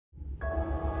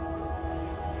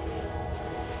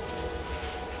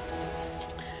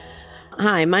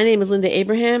Hi, my name is Linda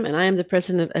Abraham, and I am the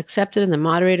president of Accepted and the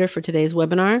moderator for today's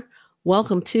webinar.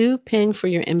 Welcome to Paying for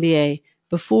Your MBA,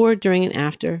 Before, During, and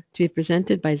After, to be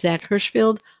presented by Zack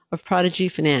Hirschfeld of Prodigy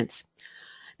Finance.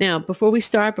 Now, before we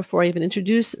start, before I even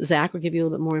introduce Zack or give you a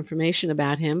little bit more information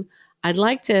about him,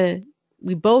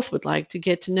 we both would like to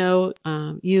get to know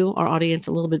you, our audience,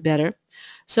 a little bit better.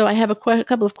 So I have a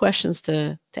couple of questions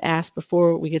to ask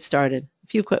before we get started.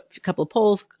 A couple of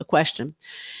polls, a question.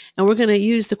 And we're going to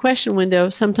use the question window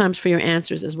sometimes for your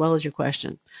answers as well as your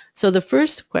question. So the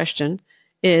first question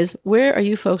is, where are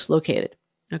you folks located?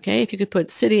 Okay, if you could put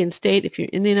city and state if you're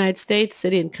in the United States,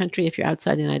 city and country if you're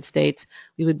outside the United States,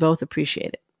 we would both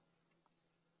appreciate it.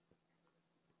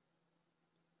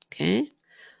 Okay.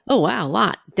 Oh, wow, a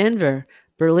lot. Denver,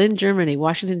 Berlin, Germany,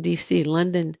 Washington, D.C.,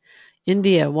 London,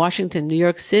 India, Washington, New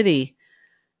York City,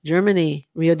 Germany,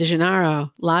 Rio de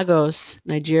Janeiro, Lagos,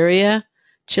 Nigeria,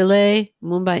 Chile,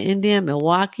 Mumbai, India,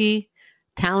 Milwaukee,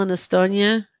 Tallinn,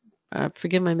 Estonia,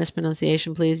 forgive my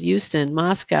mispronunciation, please, Houston,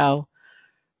 Moscow,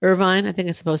 Irvine, I think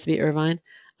it's supposed to be Irvine,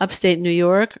 upstate New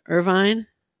York, Irvine,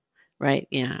 right,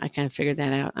 yeah, I kind of figured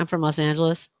that out. I'm from Los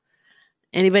Angeles.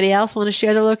 Anybody else want to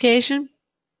share the location?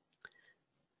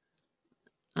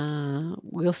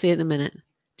 We'll see it in a minute.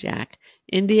 Jack.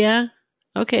 India?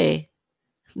 Okay,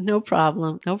 no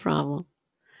problem, no problem.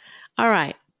 All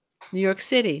right. New York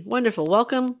City, wonderful.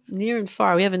 Welcome near and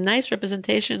far. We have a nice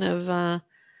representation of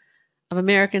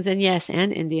Americans and yes,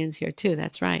 and Indians here too.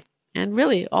 That's right. And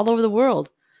really all over the world.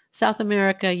 South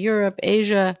America, Europe,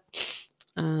 Asia,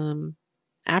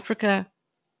 Africa,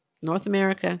 North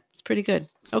America. It's pretty good.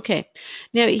 Okay.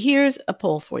 Now here's a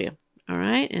poll for you. All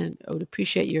right. And I would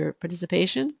appreciate your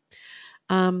participation.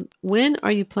 When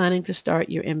are you planning to start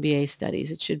your MBA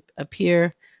studies? It should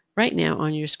appear right now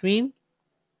on your screen.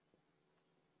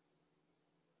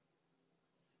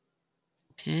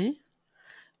 Okay.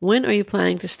 When are you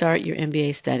planning to start your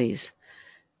MBA studies?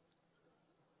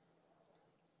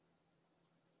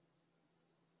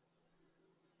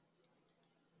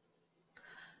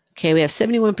 Okay, we have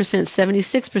 71%,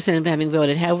 76% having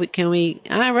voted.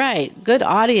 All right, good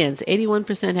audience,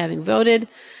 81% having voted.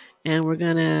 And we're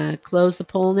going to close the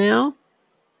poll now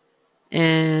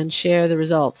and share the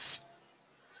results.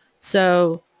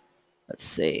 So let's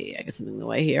see, I got something in the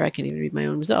way here. I can't even read my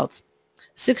own results.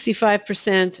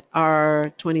 65%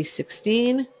 are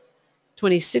 2016,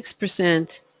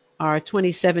 26% are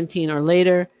 2017 or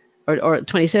later, or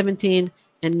 2017,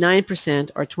 and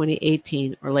 9% are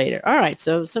 2018 or later. All right,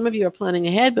 so some of you are planning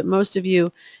ahead, but most of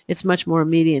you, it's much more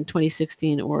median,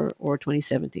 2016 or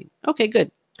 2017. Okay,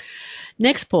 good.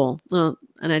 Next poll, and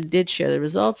I did share the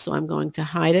results, so I'm going to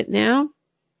hide it now.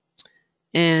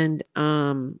 And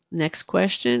next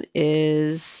question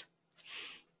is,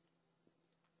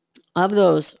 of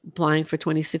those applying for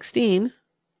 2016,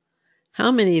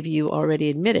 how many of you already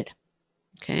admitted?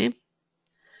 Okay,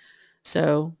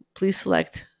 so please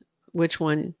select which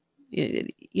one,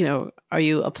 are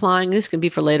you applying? This can be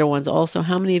for later ones also.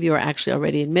 How many of you are actually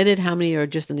already admitted? How many are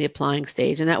just in the applying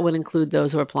stage? And that would include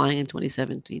those who are applying in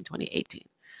 2017, 2018.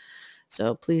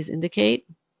 So please indicate.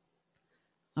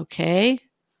 Okay.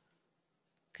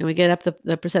 Can we get up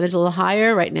the percentage a little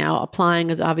higher? Right now, applying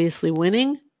is obviously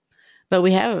winning. But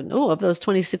we have, of those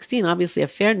 2016, obviously a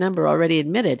fair number already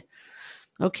admitted.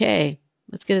 Okay,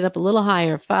 let's get it up a little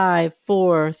higher. 5,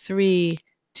 4, 3,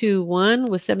 2, 1,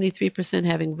 with 73%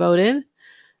 having voted.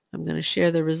 I'm going to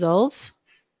share the results.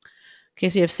 Okay,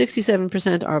 so you have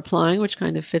 67% are applying, which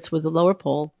kind of fits with the lower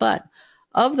poll. But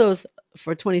of those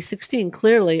for 2016,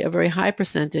 clearly a very high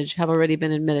percentage have already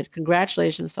been admitted.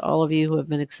 Congratulations to all of you who have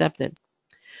been accepted.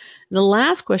 The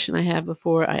last question I have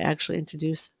before I actually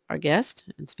introduce our guest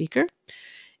and speaker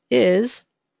is,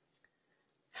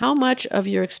 how much of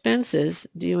your expenses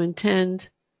do you intend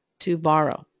to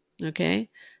borrow? Okay,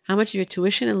 how much of your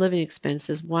tuition and living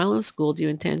expenses while in school do you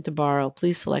intend to borrow?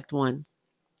 Please select one.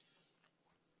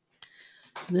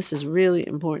 And this is really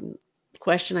important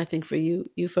question, I think, for you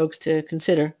folks to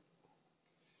consider.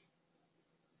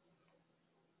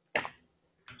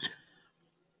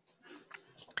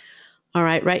 All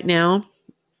right now,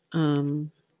 50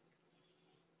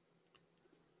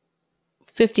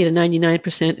 to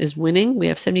 99% is winning. We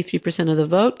have 73% of the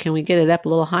vote. Can we get it up a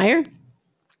little higher?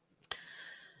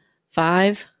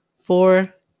 5, 4,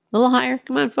 a little higher.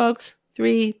 Come on, folks.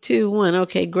 3, 2, 1.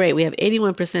 Okay, great. We have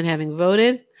 81% having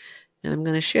voted, and I'm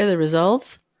going to share the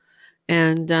results.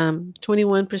 And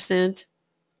 21%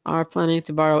 are planning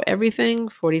to borrow everything.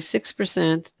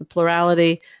 46%, the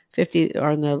plurality, 50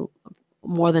 are in the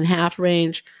more than half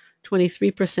range.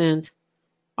 23%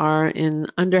 are in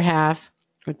under half,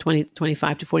 or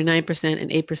 25 to 49%,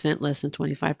 and 8% less than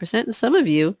 25%. And some of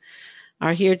you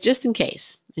are here just in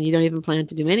case, and you don't even plan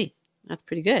to do any. That's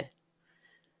pretty good.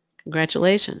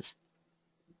 Congratulations.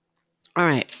 All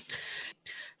right.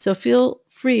 So feel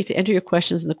free to enter your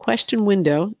questions in the question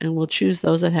window, and we'll choose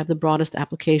those that have the broadest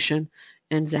application,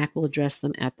 and Zack will address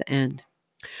them at the end.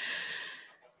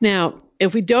 Now,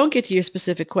 if we don't get to your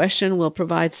specific question, we'll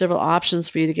provide several options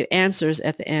for you to get answers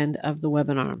at the end of the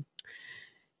webinar.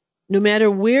 No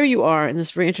matter where you are in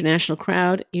this very international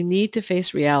crowd, you need to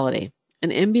face reality.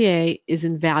 An MBA is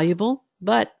invaluable,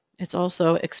 but it's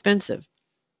also expensive,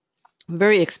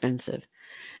 very expensive.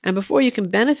 And before you can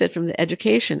benefit from the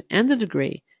education and the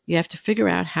degree, you have to figure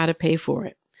out how to pay for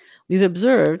it. We've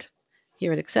observed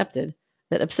here at Accepted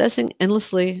that obsessing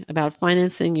endlessly about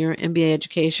financing your MBA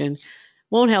education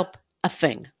won't help a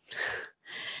thing.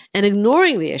 And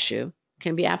ignoring the issue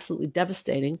can be absolutely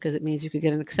devastating because it means you could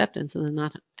get an acceptance and then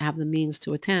not have the means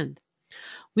to attend.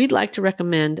 We'd like to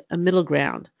recommend a middle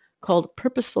ground called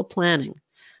purposeful planning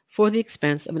for the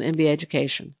expense of an MBA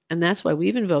education. And that's why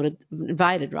we've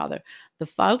invited the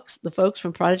folks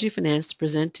from Prodigy Finance to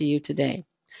present to you today.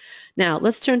 Now,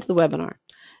 let's turn to the webinar.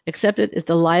 Accepted is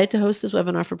delighted to host this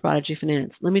webinar for Prodigy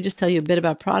Finance. Let me just tell you a bit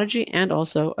about Prodigy and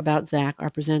also about Zack, our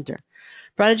presenter.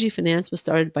 Prodigy Finance was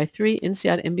started by 3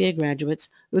 INSEAD MBA graduates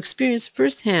who experienced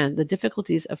firsthand the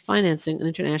difficulties of financing an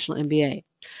international MBA.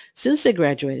 Since they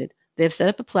graduated, they have set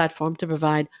up a platform to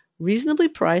provide reasonably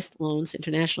priced loans to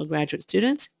international graduate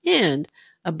students and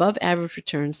above-average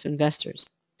returns to investors.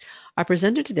 Our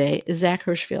presenter today is Zack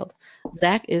Hirschfeld.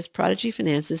 Zack is Prodigy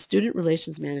Finance's Student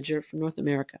Relations Manager for North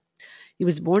America. He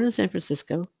was born in San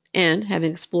Francisco and,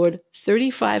 having explored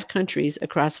 35 countries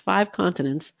across 5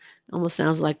 continents, almost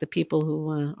sounds like the people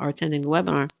who are attending the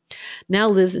webinar, now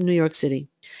lives in New York City.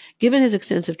 Given his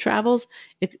extensive travels,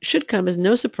 it should come as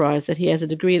no surprise that he has a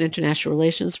degree in international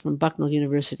relations from Bucknell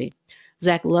University.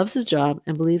 Zack loves his job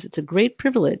and believes it's a great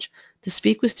privilege to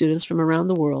speak with students from around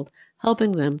the world,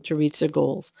 helping them to reach their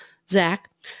goals. Zack,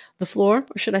 the floor,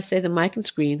 or should I say the mic and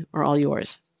screen, are all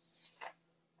yours.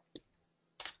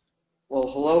 Well,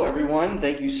 hello, everyone.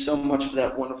 Thank you so much for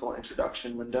that wonderful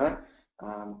introduction, Linda.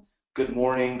 Good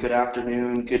morning, good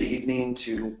afternoon, good evening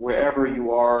to wherever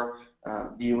you are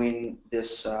viewing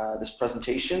this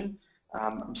presentation.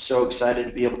 I'm so excited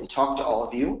to be able to talk to all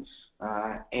of you.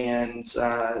 And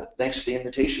thanks for the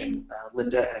invitation,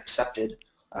 Linda, and Accepted.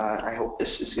 I hope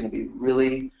this is going to be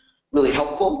really, really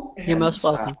helpful. You're most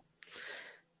welcome.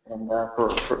 And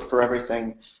for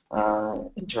everything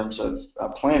in terms of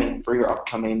planning for your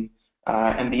upcoming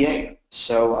MBA.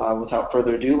 So without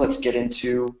further ado, let's get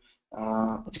into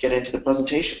the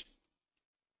presentation.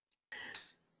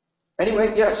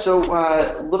 Anyway, yeah. So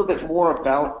a little bit more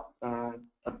about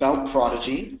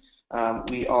Prodigy.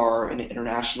 We are an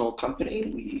international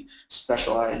company. We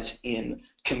specialize in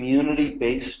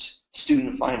community-based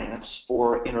student finance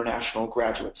for international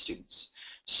graduate students.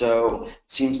 So it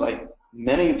seems like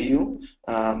many of you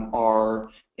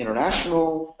are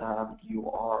international,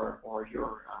 or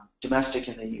you're domestic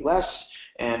in the U.S.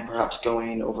 and perhaps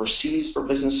going overseas for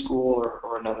business school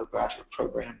or another graduate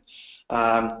program.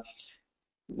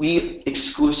 We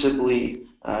exclusively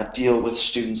deal with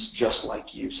students just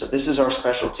like you. So this is our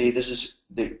specialty. This is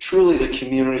truly the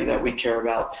community that we care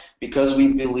about because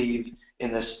we believe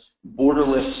in this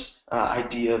borderless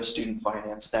idea of student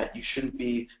finance, that you shouldn't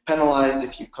be penalized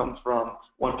if you come from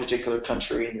one particular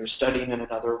country and you're studying in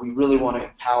another. We really want to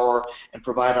empower and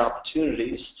provide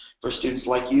opportunities for students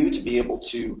like you to be able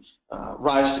to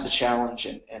rise to the challenge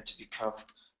and to become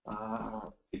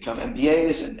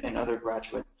MBAs and other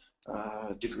graduate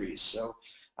degrees. So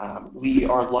we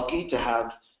are lucky to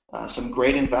have some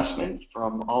great investment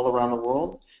from all around the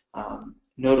world,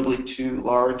 notably 2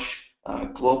 large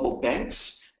global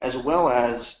banks, as well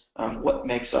as what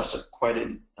makes us quite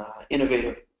an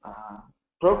innovative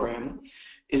program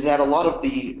is that a lot of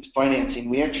the financing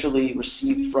we actually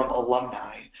receive from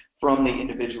alumni from the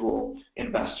individual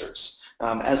investors.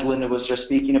 As Linda was just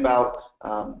speaking about,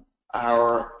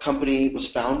 our company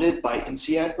was founded by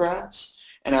INSEAD grads,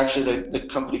 and actually the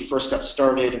company first got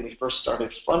started and we first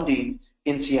started funding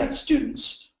INSEAD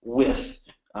students with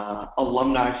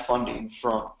alumni funding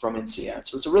from INSEAD.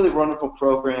 So it's a really wonderful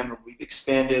program, and we've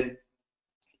expanded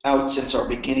out since our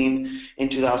beginning in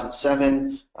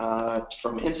 2007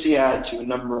 from INSEAD to a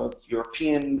number of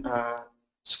European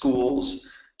schools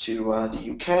to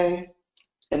the UK,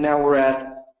 and now we're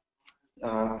at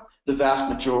the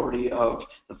vast majority of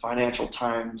the Financial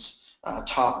Times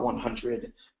top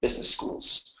 100 business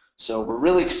schools. So we're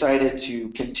really excited to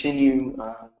continue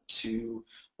to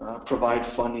provide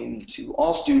funding to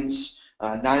all students,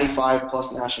 95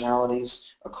 plus nationalities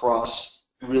across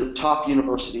really top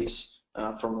universities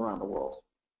from around the world.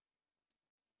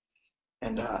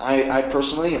 And I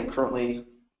personally am currently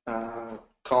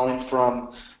calling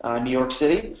from New York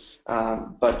City,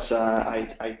 but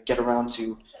I get around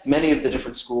to many of the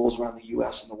different schools around the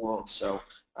U.S. and the world. So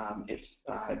if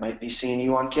I might be seeing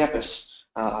you on campus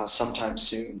sometime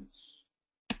soon.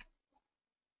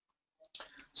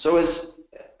 So as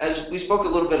we spoke a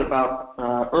little bit about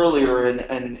earlier,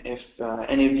 and if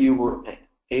any of you were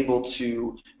able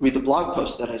to read the blog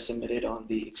post that I submitted on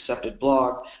the Accepted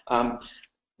blog,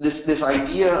 this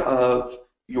idea of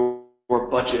your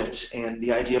budget and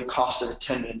the idea of cost of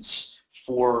attendance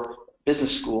for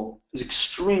business school is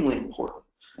extremely important.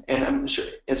 And I'm sure,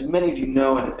 as many of you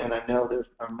know, and I know there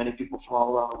are many people from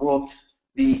all around the world,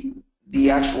 the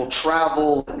actual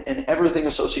travel and everything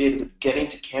associated with getting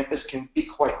to campus can be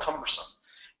quite cumbersome.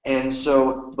 And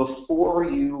so before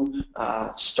you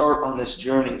start on this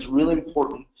journey, it's really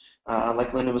important,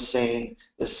 like Linda was saying,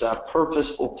 this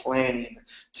purposeful planning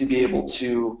to be able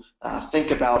to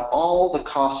think about all the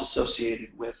costs associated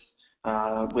with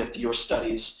your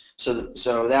studies.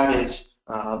 So that is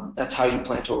that's how you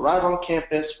plan to arrive on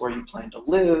campus, where you plan to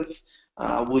live.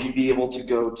 Will you be able to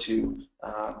go to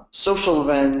social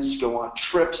events, go on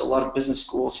trips? A lot of business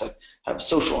schools have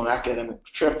social and academic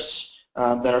trips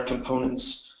that are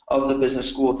components of the business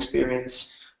school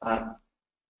experience.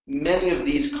 Many of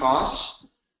these costs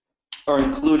are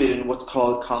included in what's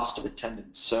called cost of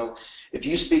attendance. So if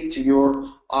you speak to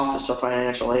your Office of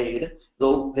Financial Aid,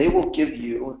 they will give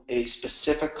you a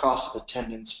specific cost of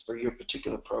attendance for your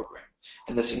particular program.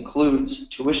 And this includes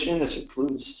tuition, this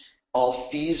includes all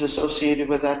fees associated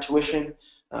with that tuition,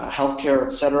 healthcare,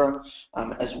 etc.,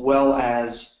 as well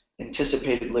as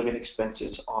anticipated living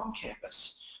expenses on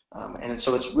campus. And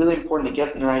so it's really important to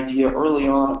get an idea early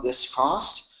on of this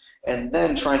cost, and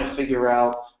then trying to figure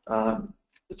out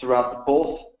throughout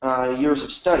both years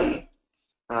of study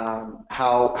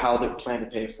how they plan to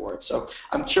pay for it. So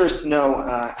I'm curious to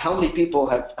know how many people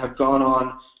have gone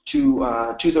on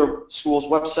to their school's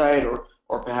website,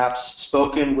 or perhaps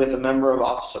spoken with a member of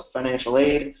Office of Financial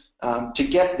Aid to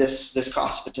get this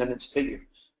cost of attendance figure.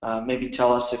 Maybe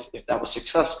tell us if that was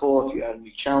successful, if you had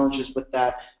any challenges with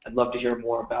that. I'd love to hear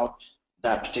more about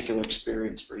that particular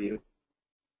experience for you.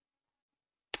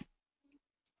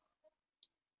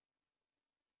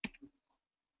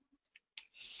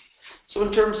 So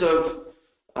in terms of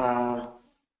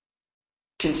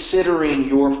considering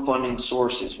your funding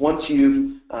sources, once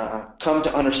you've come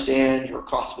to understand your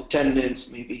cost of attendance,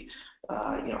 maybe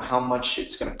how much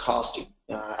it's going to cost to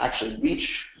actually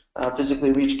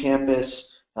physically reach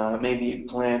campus, maybe you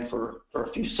plan for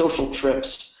a few social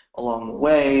trips along the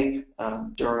way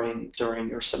during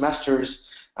your semesters.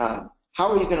 How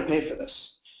are you going to pay for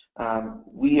this?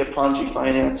 We at Prodigy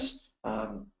Finance,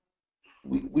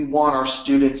 we want our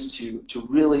students to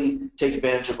really take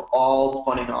advantage of all the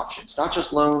funding options, not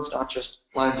just loans, not just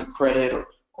lines of credit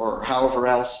or however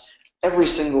else, every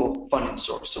single funding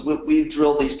source. So what we've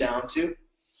drilled these down to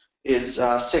is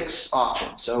 6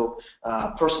 options. So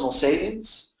personal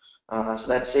savings, so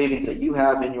that's savings that you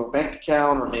have in your bank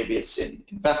account, or maybe it's in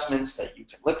investments that you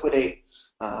can liquidate.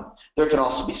 There can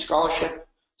also be scholarship.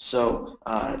 So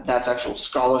that's actual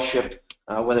scholarship,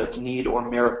 whether it's need or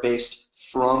merit-based,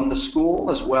 from the school,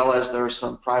 as well as there are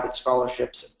some private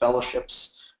scholarships and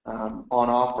fellowships on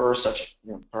offer, such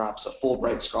perhaps a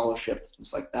Fulbright scholarship,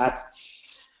 things like that.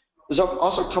 There's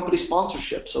also company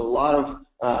sponsorship. So a lot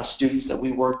of students that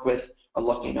we work with are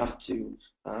lucky enough to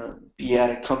be at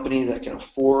a company that can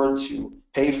afford to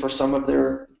pay for some of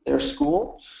their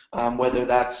school, whether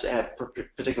that's at a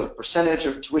particular percentage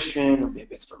of tuition, or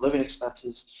maybe it's for living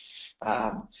expenses.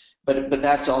 But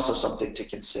that's also something to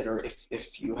consider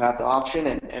if you have the option,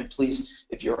 and please,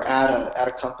 if you're at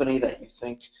a company that you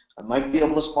think might be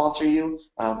able to sponsor you,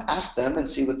 ask them and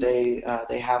see what they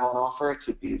have on offer. It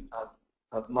could be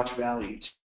of much value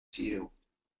to you.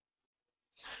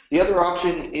 The other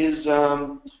option is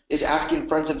asking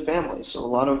friends and family. So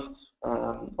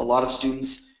a lot of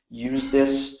students use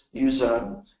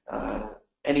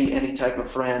any type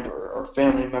of friend or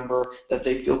family member that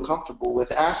they feel comfortable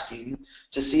with asking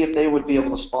to see if they would be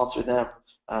able to sponsor them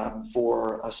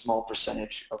for a small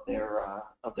percentage of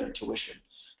their tuition.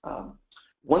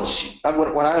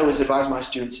 What I always advise my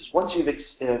students is, once you've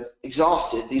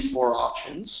exhausted these 4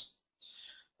 options,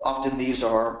 often these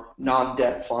are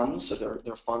non-debt funds, so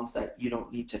they're funds that you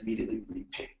don't need to immediately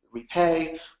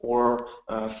repay, or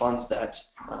funds that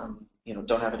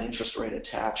don't have an interest rate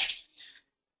attached.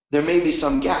 There may be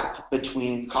some gap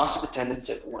between cost of attendance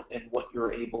and what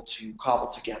you're able to cobble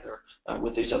together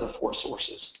with these other 4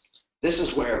 sources. This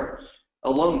is where a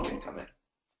loan can come in.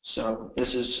 So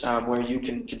this is where you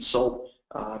can consult.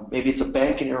 Maybe it's a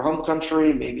bank in your home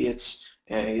country, maybe it's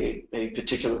a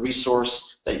particular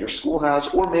resource that your school has,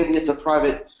 or maybe it's a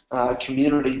private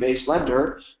community-based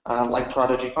lender like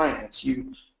Prodigy Finance.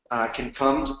 You can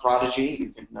come to Prodigy, you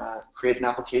can create an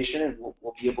application, and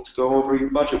we'll be able to go over your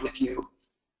budget with you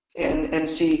and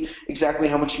see exactly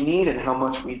how much you need and how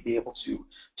much we'd be able to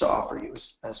offer you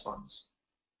as funds.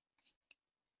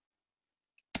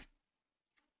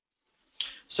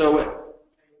 So,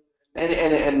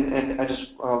 and I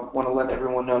just want to let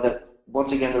everyone know that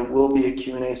once again there will be a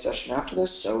Q&A session after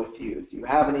this. So if you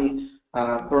have any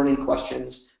burning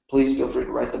questions, please feel free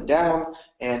to write them down,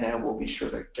 and we'll be sure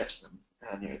to get to them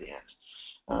near the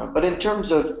end. But in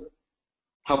terms of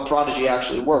how Prodigy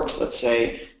actually works, let's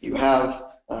say you have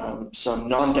some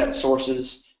non-debt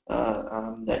sources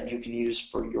that you can use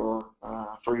for your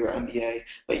MBA,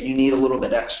 but you need a little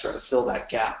bit extra to fill that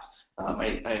gap.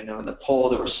 I know in the poll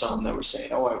there were some that were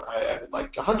saying, oh, I would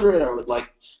like 100, I would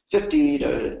like 50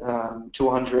 to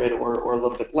 100, or a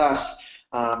little bit less.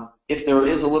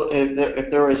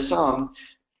 If there is some,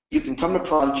 you can come to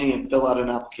Prodigy and fill out an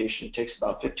application. It takes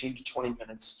about 15 to 20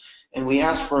 minutes, and we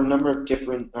ask for a number of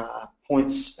different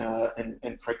points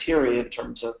and criteria in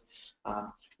terms of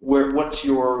what's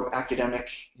your academic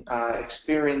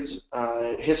experience,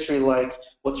 history like,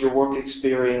 what's your work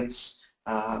experience,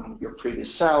 your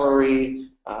previous salary,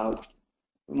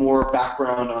 more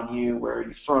background on you, where are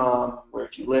you from, where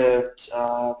have you lived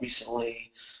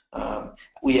recently.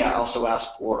 We also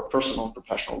ask for personal and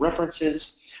professional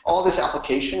references. All this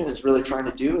application is really trying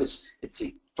to do is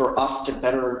for us to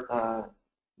better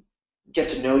get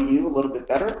to know you a little bit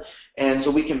better, and so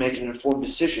we can make an informed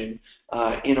decision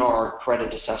in our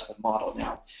credit assessment model.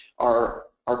 Now, our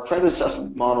credit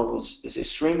assessment model is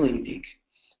extremely unique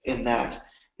in that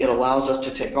it allows us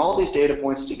to take all these data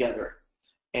points together,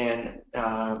 and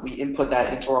we input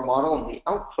that into our model, and the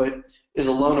output is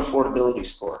a loan affordability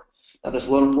score. Now, this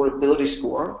loan affordability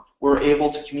score, we're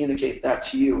able to communicate that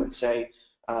to you and say,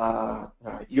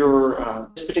 you're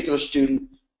this particular student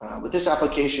with this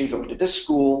application going to this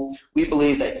school, we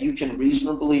believe that you can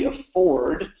reasonably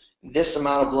afford this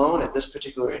amount of loan at this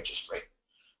particular interest rate.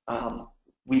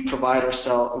 We pride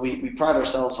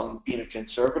ourselves on being a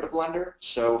conservative lender,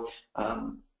 so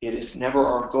it is never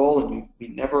our goal, and we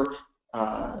never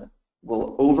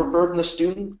will overburden the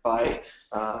student by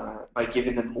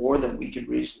giving them more than we can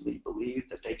reasonably believe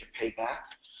that they can pay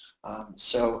back.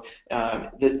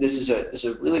 This is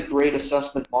a really great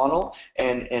assessment model,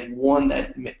 and one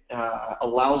that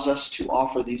allows us to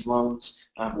offer these loans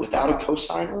without a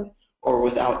cosigner or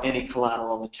without any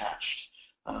collateral attached,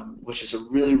 which is a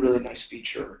really, really nice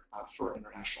feature for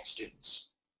international students.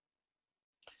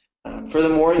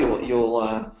 Furthermore,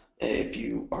 you'll if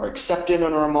you are accepted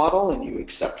under our model and you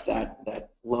accept that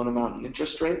loan amount and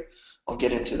interest rate, I'll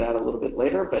get into that a little bit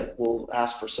later, but we'll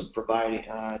ask for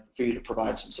for you to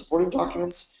provide some supporting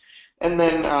documents, and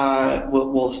then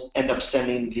we'll end up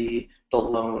sending the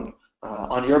loan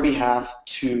on your behalf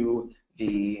to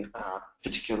the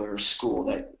particular school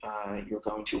that you're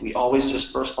going to. We always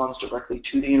disperse funds directly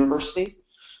to the university,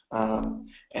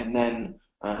 and then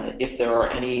if there are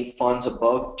any funds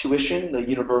above tuition, the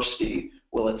university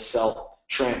will itself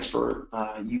transfer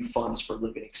you funds for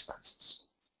living expenses.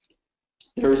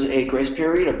 There is a grace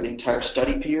period of the entire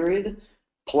study period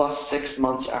plus 6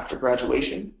 months after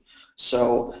graduation.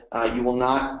 So you will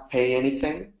not pay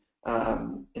anything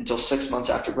until 6 months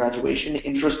after graduation.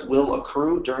 Interest will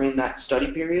accrue during that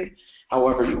study period.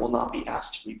 However, you will not be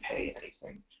asked to repay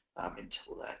anything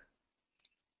until then.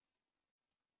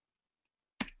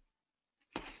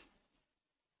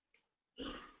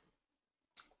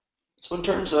 So in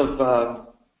terms of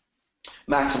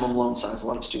maximum loan size, a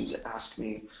lot of students ask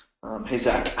me, hey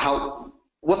Zach,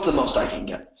 what's the most I can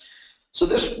get? So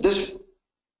this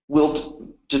will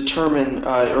determine,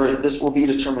 or this will be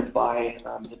determined by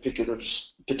the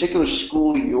particular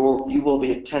school you will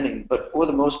be attending. But for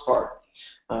the most part,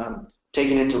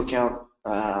 taking into account,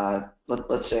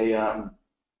 let's say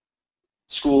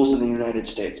schools in the United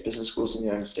States, business schools in the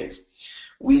United States,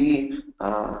 we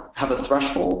have a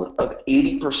threshold of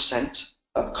 80%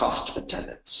 of cost of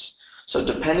attendance. So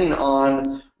depending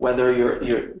on whether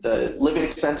the living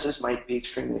expenses might be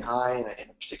extremely high in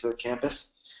a particular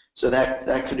campus, so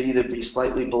that could either be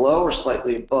slightly below or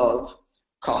slightly above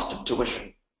cost of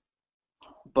tuition.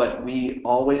 But we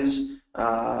always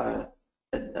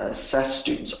assess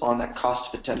students on that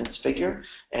cost of attendance figure,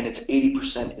 and it's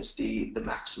 80% is the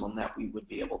maximum that we would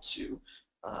be able to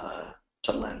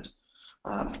lend.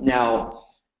 Now,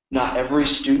 not every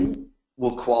student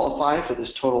will qualify for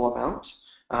this total amount.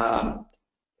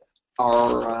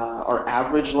 Our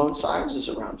average loan size is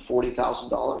around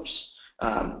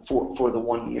 $40,000 for the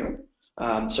 1 year.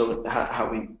 So how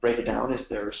we break it down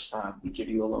is we give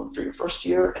you a loan for your first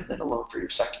year and then a loan for your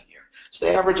second year. So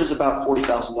the average is about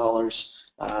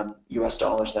 $40,000 US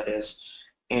dollars, that is.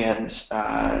 And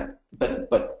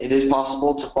but it is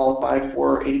possible to qualify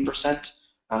for 80%.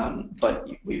 But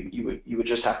you would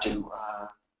just have to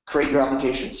create your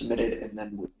application, submit it, and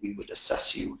then we would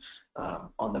assess you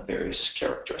on the various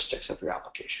characteristics of your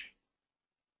application.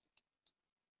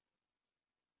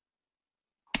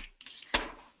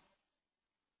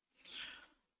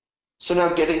 So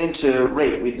now getting into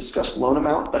rate, we discussed loan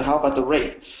amount, but how about the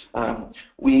rate?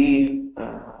 We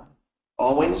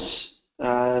always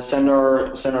send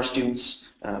our students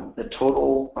the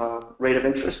total rate of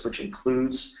interest, which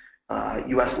includes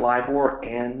U.S. LIBOR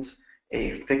and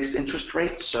a fixed interest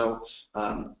rate. So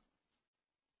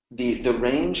the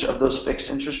range of those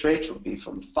fixed interest rates would be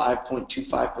from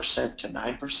 5.25% to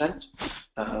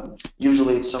 9%.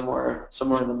 Usually it's somewhere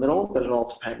in the middle, but it all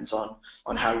depends on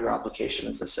how your application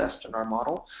is assessed in our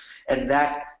model. And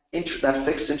that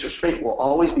fixed interest rate will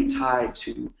always be tied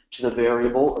to the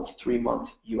variable of 3-month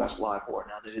U.S. LIBOR.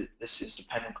 Now, this is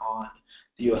dependent on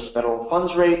the U.S. federal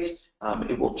funds rate.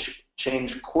 It will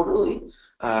change quarterly.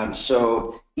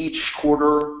 So each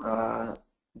quarter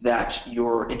that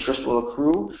your interest will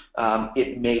accrue,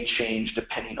 it may change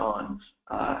depending on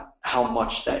how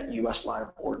much that U.S.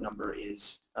 LIBOR number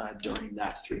is during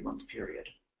that 3-month period.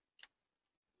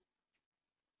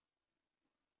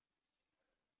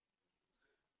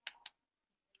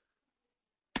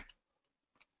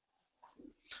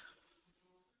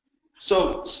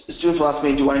 So students will ask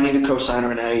me, do I need a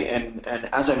cosigner? And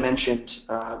as I mentioned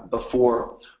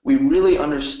before, we really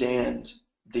understand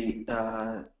the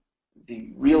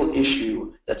real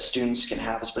issue that students can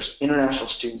have, especially international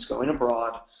students going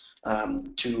abroad,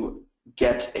 to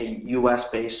get a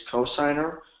U.S.-based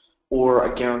cosigner or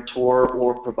a guarantor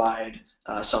or provide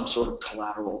some sort of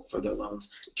collateral for their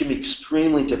loans. It can be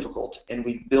extremely difficult, and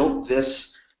we built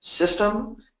this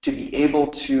system to be able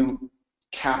to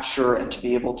capture and to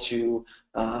be able to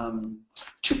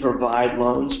provide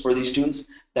loans for these students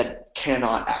that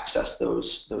cannot access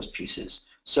those pieces.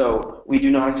 So we do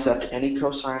not accept any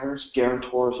cosigners,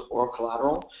 guarantors, or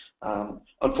collateral.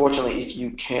 Unfortunately,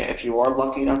 if you are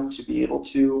lucky enough to be able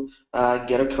to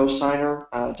get a cosigner,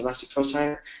 domestic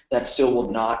cosigner, that still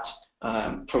will not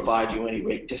provide you any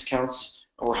rate discounts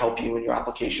or help you in your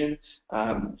application.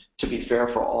 To be fair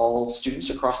for all students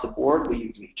across the board,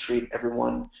 we treat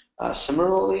everyone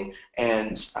similarly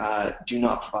and do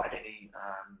not provide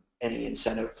any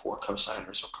incentive for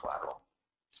cosigners or collateral.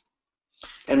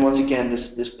 And once again,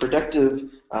 this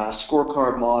predictive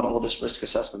scorecard model, this risk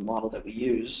assessment model that we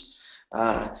use,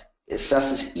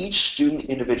 assesses each student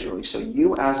individually. So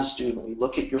you as a student, we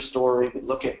look at your story, we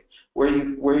look at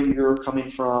where you're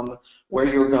coming from, where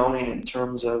you're going in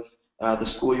terms of the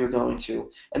school you're going to,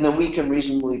 and then we can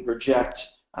reasonably project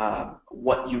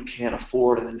what you can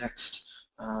afford in the next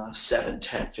 7,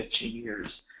 10, 15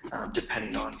 years,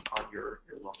 depending on your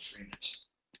loan agreement.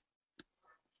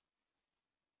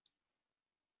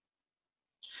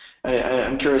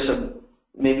 I'm curious,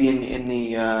 maybe in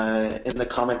the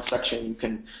comments section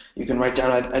you can write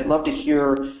down. I'd love to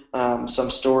hear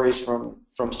some stories from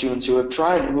students who have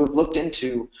tried, who have looked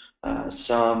into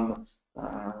some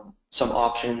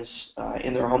options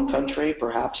in their home country.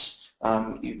 Perhaps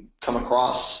you come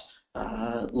across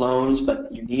loans,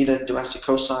 but you need a domestic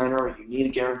cosigner, or you need a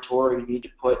guarantor, or you need to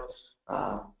put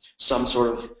some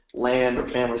sort of land or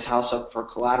family's house up for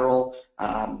collateral.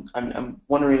 I'm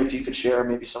wondering if you could share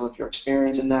maybe some of your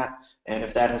experience in that, and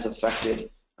if that has affected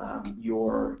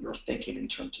your thinking in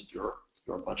terms of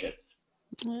your budget.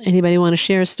 Anybody want to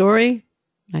share a story?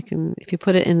 I can, if you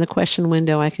put it in the question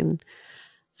window, I can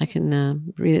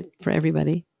read it for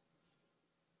everybody.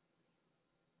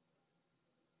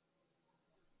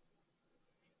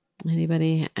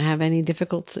 Anybody have any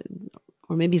difficulty?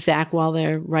 Or maybe Zach, while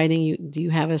they're writing, do you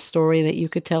have a story that you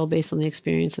could tell based on the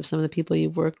experience of some of the people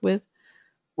you've worked with?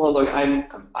 Well, look,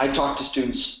 I talk to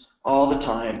students all the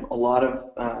time. A lot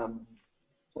of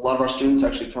our students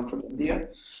actually come from India,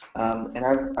 and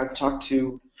I've talked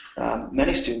to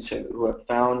many students who have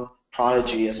found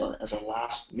Prodigy as a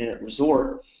last-minute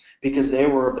resort because they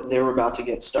were about to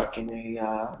get stuck in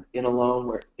a loan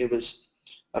where it was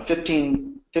a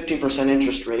 15%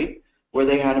 interest rate, where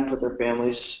they had to put their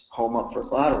family's home up for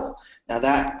collateral. Now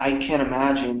that I can't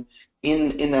imagine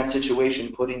in that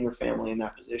situation, putting your family in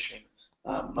that position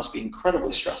must be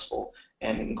incredibly stressful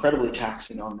and incredibly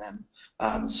taxing on them.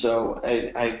 So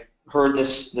I heard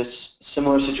this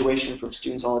similar situation from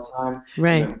students all the time.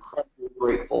 Right. And they're incredibly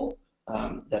grateful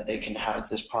that they can have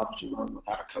this Prodigy loan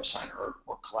without a cosigner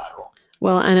or collateral.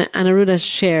 Well, Anaruda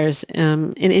shares,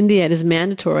 in India it is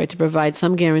mandatory to provide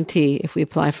some guarantee if we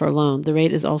apply for a loan. The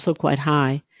rate is also quite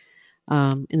high,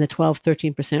 in the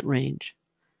 12-13% range.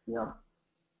 Yeah.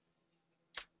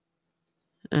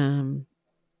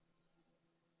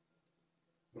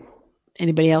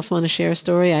 Anybody else want to share a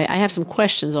story? I have some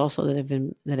questions also that have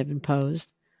been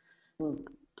posed.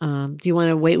 Do you want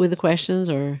to wait with the questions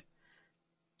or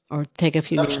take a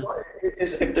few now?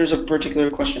 If there's a particular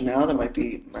question now that might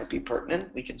be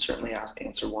pertinent, we can certainly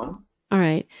answer one. All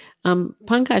right.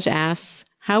 Pankaj asks,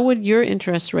 how would your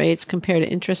interest rates compare to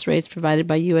interest rates provided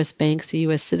by U.S. banks to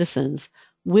U.S. citizens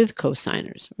with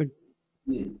cosigners?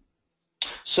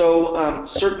 So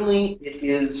certainly it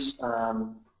is,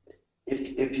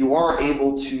 if you are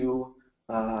able to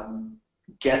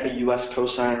get a U.S.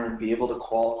 cosigner and be able to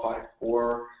qualify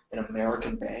for an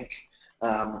American bank,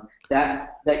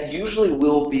 that usually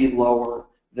will be lower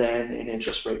than an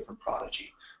interest rate from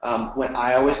Prodigy. When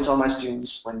I always tell my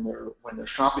students when they're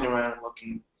shopping around and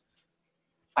looking,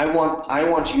 I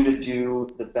want you to do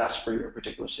the best for your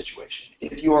particular situation.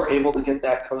 If you are able to get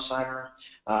that cosigner,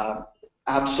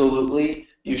 absolutely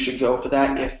you should go for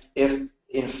that. If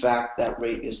in fact that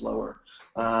rate is lower,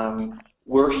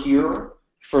 we're here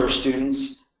for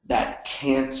students that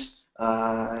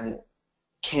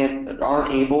aren't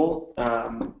able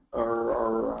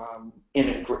or in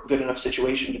a good enough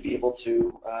situation to be able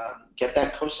to get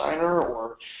that cosigner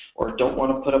or don't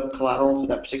want to put up collateral for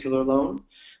that particular loan.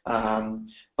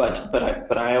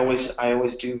 But I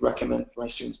always do recommend for my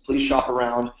students, please shop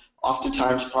around.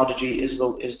 Oftentimes Prodigy is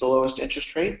the lowest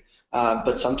interest rate,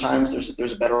 but sometimes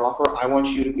there's a better offer. I want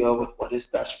you to go with what is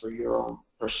best for your own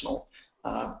personal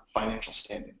financial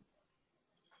standing.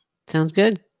 Sounds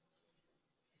good.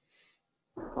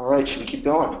 All right, should we keep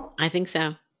going? I think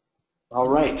so. All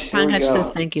right, here we Pankaj go. says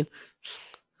thank you.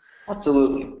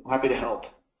 Absolutely, happy to help.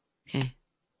 Okay.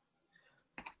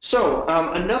 So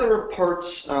another part,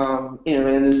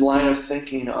 in this line of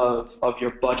thinking of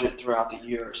your budget throughout the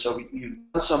year. So you've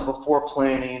done some before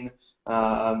planning.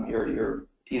 You're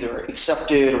either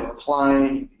accepted or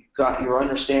applying. You're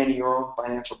understanding your own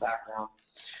financial background.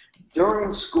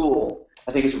 During school,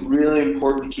 I think it's really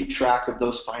important to keep track of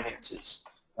those finances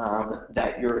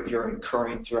that you're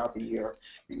incurring throughout the year,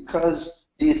 because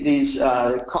these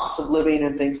costs of living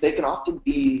and things, they can often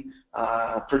be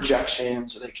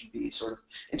projections, or they can be sort of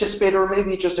anticipated, or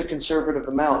maybe just a conservative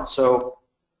amount. So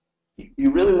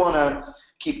you really want to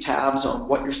keep tabs on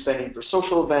what you're spending for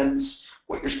social events,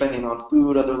 what you're spending on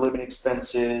food, other living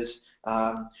expenses.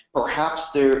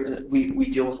 Perhaps we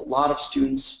deal with a lot of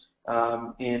students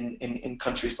in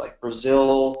countries like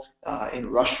Brazil, in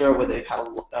Russia, where they've had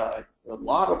a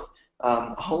lot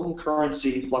of home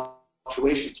currency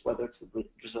fluctuations, whether it's the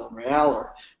Brazilian real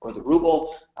or the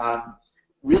ruble.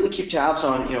 Really keep tabs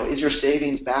on, is your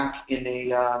savings back in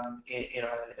a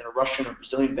Russian or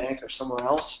Brazilian bank or somewhere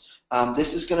else?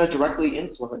 This is going to directly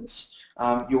influence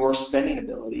your spending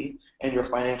ability and your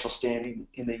financial standing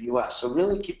in the U.S. So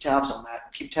really keep tabs on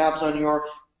that. Keep tabs on your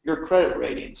credit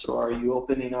rating. So are you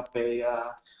opening up a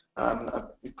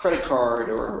credit card,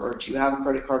 or do you have a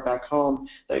credit card back home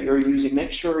that you're using?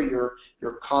 Make sure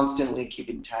you're constantly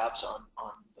keeping tabs on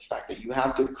the fact that you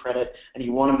have good credit, and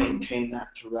you want to maintain that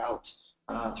throughout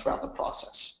the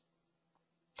process.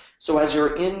 So as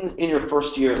you're in your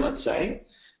first year, let's say,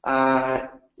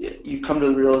 you come to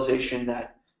the realization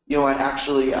that,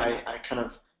 actually I kind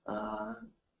of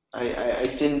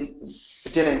I didn't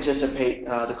anticipate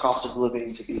the cost of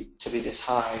living to be this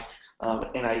high,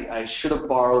 and I should have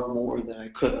borrowed more than I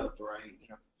could have, or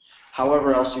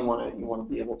however else you want to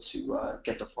be able to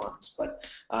get the funds. But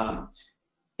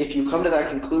if you come to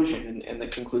that conclusion, and the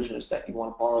conclusion is that you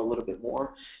want to borrow a little bit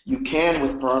more, you can,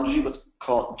 with Prodigy,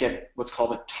 get what's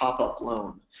called a top-up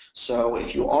loan. So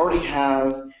if you already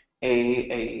have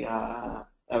a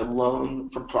loan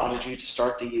from Prodigy to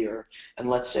start the year, and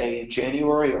let's say in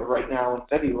January, or right now in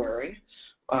February,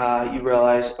 you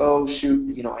realize, oh shoot,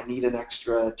 I need an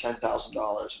extra $10,000,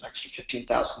 an extra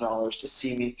 $15,000 to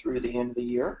see me through the end of the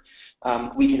year,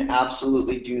 we can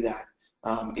absolutely do that.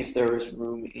 If there is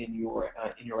room in your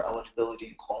eligibility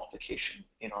and qualification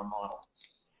in our model.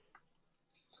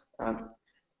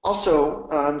 Also,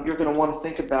 you're going to want to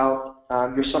think about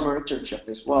your summer internship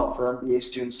as well. For MBA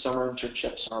students, summer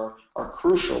internships are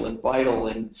crucial and vital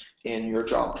in your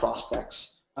job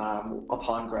prospects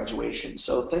upon graduation.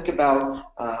 So think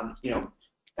about,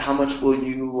 how much will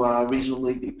you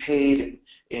reasonably be paid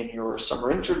in your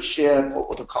summer internship? What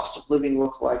will the cost of living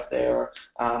look like there?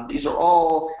 These are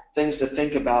all things to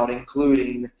think about,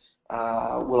 including,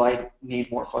 will I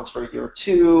need more funds for year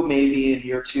two? Maybe in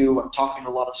year two, I'm talking to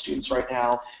a lot of students right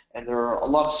now, and there are a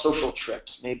lot of social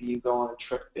trips. Maybe you go on a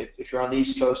trip, if you're on the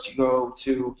East Coast, you go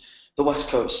to the West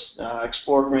Coast,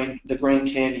 explore the Grand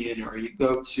Canyon, or you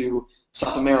go to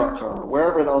South America, or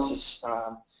wherever else is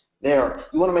there.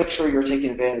 You want to make sure you're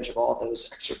taking advantage of all those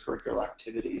extracurricular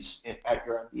activities at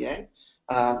your MBA.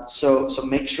 So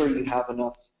make sure you have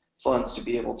enough funds to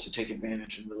be able to take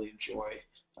advantage and really enjoy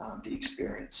the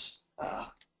experience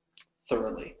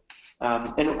thoroughly.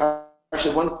 And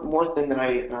actually, one more thing that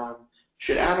I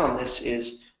should add on this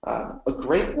is a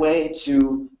great way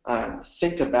to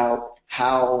think about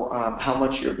how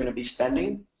much you're going to be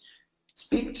spending.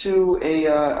 Speak to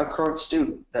a current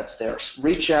student that's there.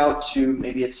 Reach out to,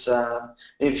 maybe it's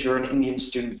maybe if you're an Indian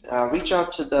student, reach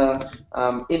out to the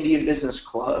Indian Business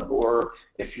Club, or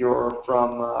if you're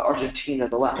from Argentina,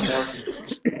 the Latin American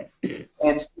Business Club,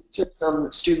 and speak to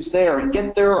some students there and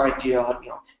get their idea on,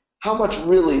 how much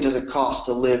really does it cost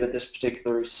to live in this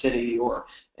particular city, or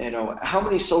how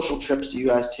many social trips do you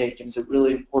guys take, and is it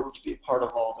really important to be a part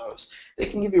of all those? They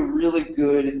can give you a really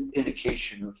good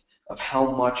indication of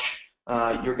how much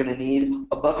you're going to need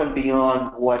above and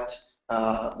beyond what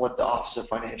the Office of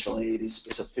Financial Aid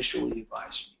is officially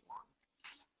advising you on.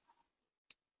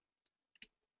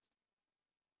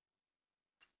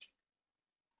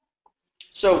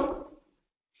 So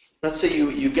let's say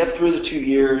you get through the 2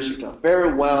 years, you've done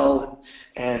very well,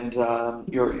 and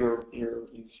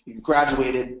you've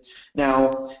graduated.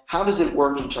 Now, how does it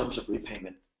work in terms of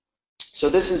repayment? So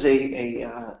this is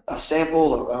a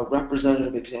sample, a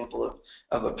representative example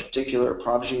of a particular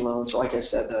Prodigy loan. So like I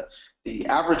said, the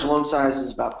average loan size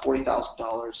is about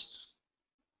 $40,000.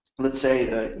 Let's say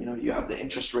that you have the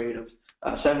interest rate of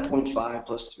 7.5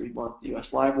 plus 3-month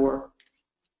U.S. LIBOR.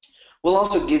 We'll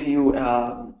also give you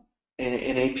an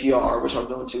APR, which I'll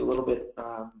go into a little bit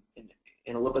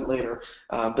in a little bit later.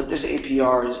 But this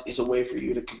APR is a way for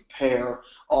you to compare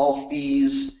all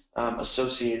fees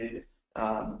associated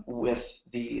with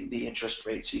the interest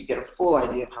rate, so you get a full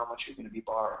idea of how much you're going to be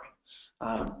borrowing.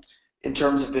 In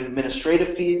terms of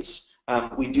administrative fees,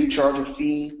 we do charge a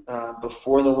fee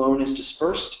before the loan is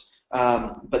dispersed,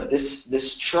 but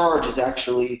this charge is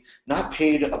actually not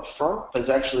paid up front, but is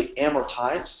actually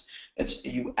amortized.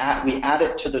 We add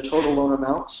it to the total loan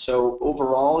amount, so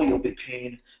overall you'll be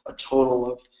paying a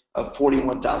total of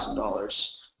 $41,000.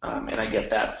 And I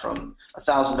get that from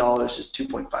 $1,000 is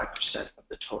 2.5% of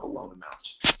the total loan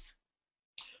amount.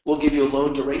 We'll give you a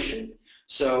loan duration,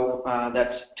 so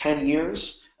that's 10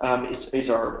 years is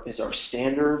our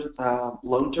standard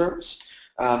loan terms,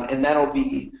 and that'll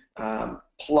be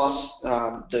plus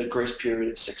the grace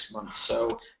period of 6 months.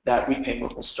 So that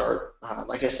repayment will start,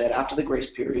 like I said, after the grace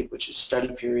period, which is study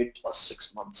period plus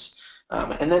 6 months,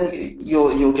 and then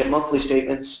you'll get monthly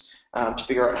statements to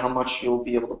figure out how much you'll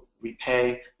be able to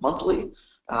repay monthly,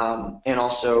 and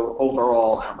also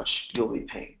overall how much you'll be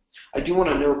paying. I do want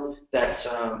to note that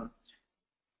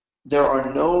there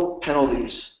are no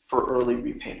penalties for early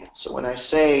repayment. So when I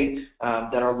say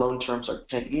that our loan terms are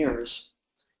 10 years,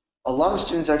 a lot of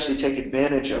students actually take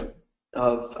advantage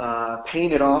of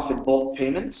paying it off in bulk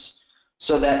payments,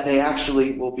 so that they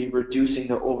actually will be reducing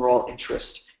their overall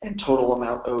interest and total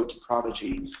amount owed to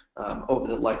Prodigy over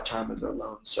the lifetime of their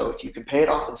loan. So if you can pay it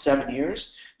off in 7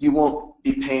 years, you won't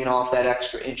be paying off that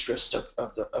extra interest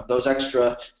of those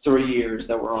extra 3 years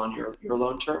that were on your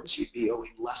loan terms. You'd be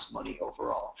owing less money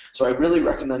overall. So I really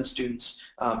recommend students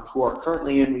who are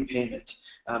currently in repayment,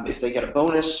 if they get a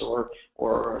bonus or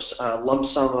a lump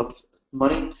sum of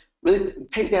money, really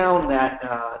pay down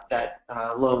that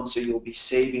loan, so you'll be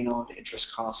saving on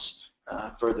interest costs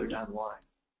further down the line.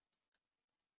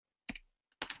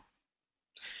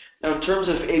 Now, in terms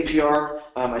of APR,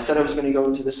 I said I was going to go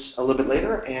into this a little bit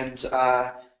later, and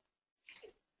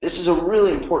this is a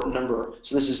really important number.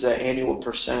 So this is the annual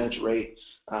percentage rate,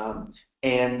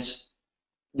 and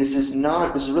this is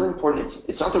really important.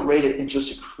 It's not the rate of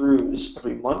interest accrues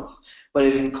every month, but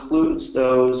it includes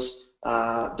those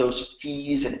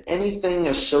fees and anything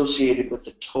associated with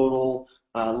the total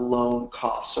loan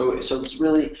cost. So it's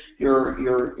really you're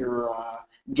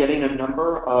getting a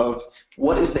number of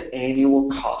what is the annual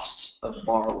cost of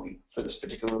borrowing for this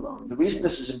particular loan. The reason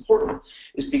this is important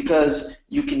is because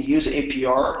you can use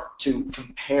APR to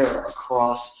compare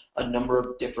across a number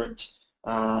of different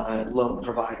loan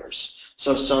providers.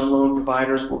 So some loan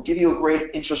providers will give you a great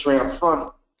interest rate up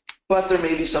front, but there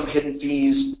may be some hidden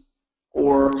fees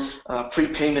or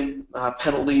prepayment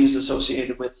penalties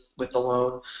associated with the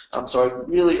loan. So I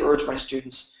really urge my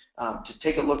students to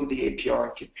take a look at the APR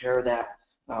and compare that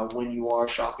when you are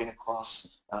shopping across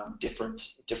different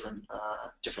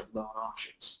loan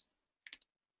options.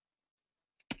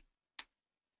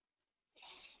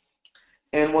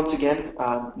 And once again,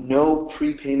 no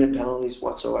prepayment penalties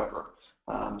whatsoever.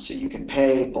 So you can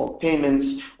pay bulk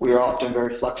payments. We are often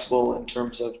very flexible in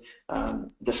terms of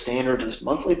the standard is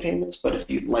monthly payments, but if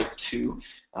you'd like to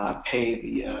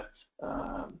pay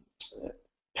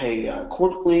via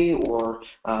quarterly or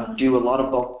do a lot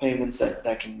of bulk payments,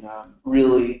 that can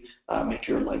really make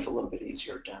your life a little bit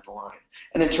easier down the line.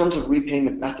 And in terms of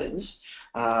repayment methods,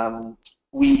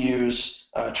 we use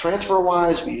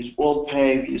TransferWise, we use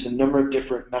WorldPay, we use a number of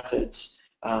different methods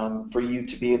for you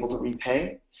to be able to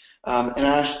repay. And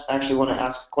I actually want to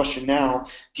ask a question now.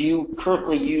 Do you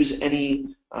currently use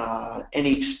any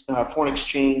foreign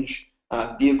exchange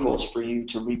vehicles for you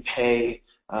to repay?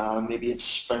 Maybe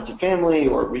it's friends and family,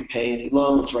 or repay any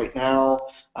loans right now.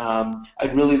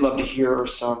 I'd really love to hear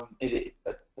some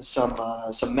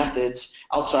methods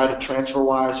outside of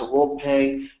TransferWise or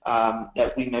WorldPay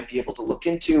that we might be able to look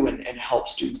into and help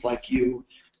students like you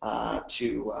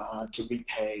to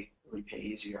repay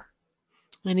easier.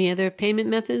 Any other payment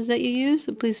methods that you use?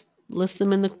 Please list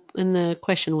them in the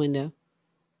question window.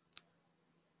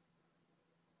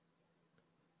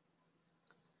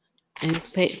 And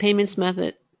payment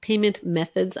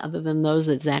methods other than those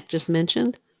that Zach just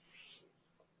mentioned?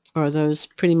 Or are those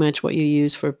pretty much what you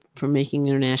use for making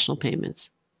international payments?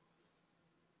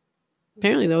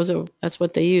 Apparently that's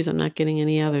what they use. I'm not getting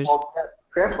any others. Well,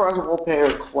 TransferWise and WorldPay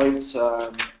are quite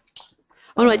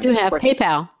oh no, I do have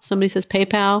PayPal. Somebody says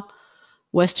PayPal,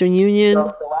 Western Union.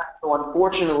 So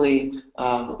unfortunately,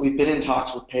 we've been in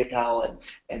talks with PayPal,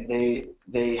 and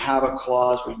they have a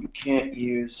clause where you can't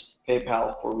use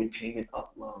PayPal for repayment of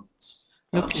loans.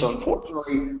 Okay. So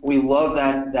unfortunately, we love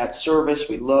that service.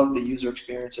 We love the user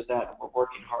experience of that, and we're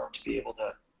working hard to be able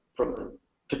to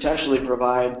potentially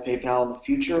provide PayPal in the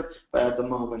future, but at the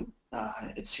moment,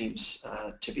 it seems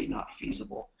to be not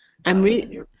feasible.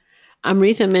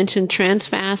 Amrita mentioned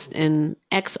Transfast and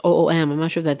XOOM. I'm not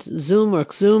sure if that's Zoom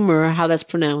or how that's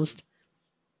pronounced.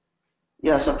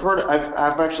 Yes,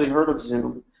 I've actually heard of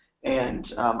Zoom,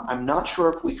 and I'm not sure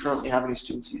if we currently have any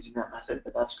students using that method,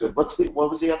 but that's good. What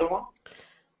was the other one?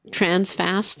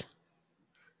 Transfast.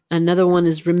 Another one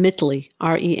is Remitly,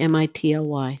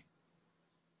 REMITLY.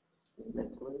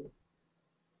 Remitly.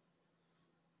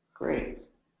 Great.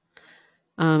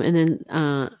 And then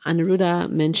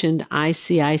Aniruddha mentioned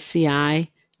ICICI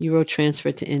Euro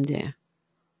Transfer to India.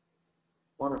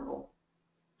 Wonderful.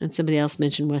 And somebody else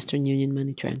mentioned Western Union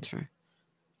Money Transfer.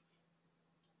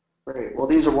 Great. Well,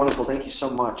 these are wonderful. Thank you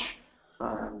so much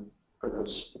for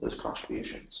those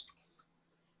contributions.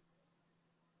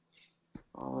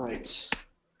 All right.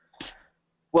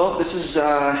 Well, this is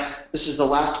the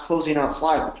last closing out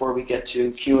slide before we get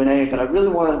to Q&A, but I really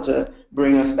wanted to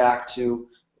bring us back to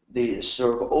the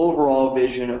sort of overall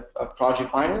vision of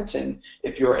Project Finance. And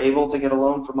if you're able to get a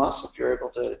loan from us, if you're able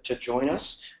to join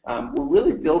us, we're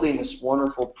really building this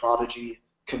wonderful Prodigy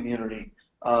community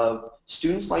of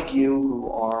students like you who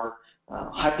are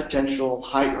high potential,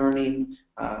 high earning,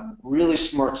 really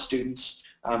smart students,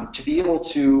 to be able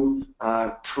to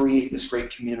create this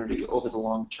great community over the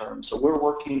long term. So we're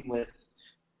working with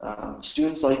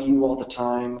students like you all the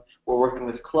time. We're working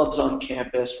with clubs on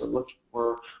campus.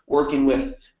 We're working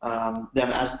with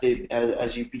them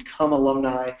as you become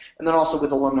alumni, and then also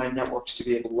with alumni networks to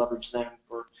be able to leverage them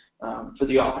for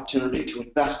the opportunity to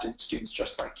invest in students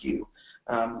just like you.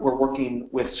 We're working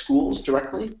with schools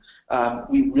directly.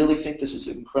 We really think this is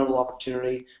an incredible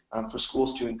opportunity for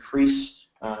schools to increase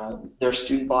their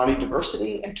student body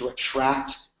diversity and to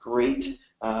attract great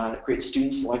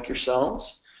students like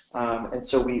yourselves. And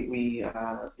so we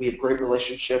have great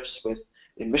relationships with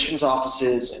admissions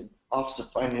offices and Office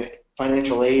of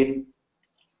Financial Aid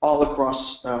all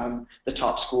across the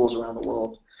top schools around the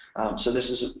world. So this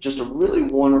is just a really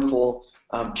wonderful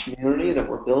community that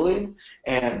we're building,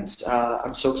 and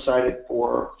I'm so excited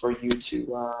for you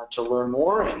to learn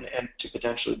more and to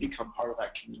potentially become part of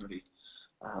that community.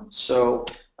 So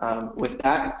with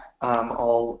that,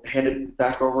 I'll hand it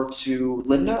back over to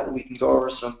Linda, and we can go over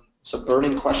some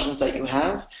burning questions that you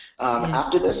have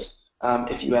after this.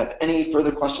 If you have any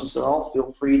further questions at all,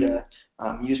 feel free to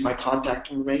use my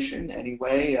contact information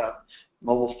anyway,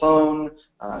 mobile phone,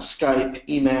 Skype,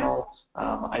 email.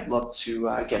 I'd love to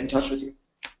get in touch with you.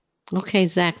 Okay,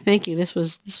 Zach, thank you. This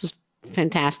was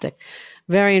fantastic.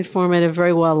 Very informative,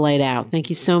 very well laid out. Thank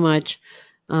you so much.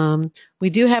 We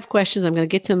do have questions. I'm going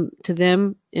to get to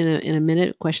them in a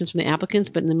minute, questions from the applicants.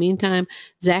 But in the meantime,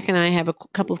 Zach and I have a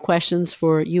couple of questions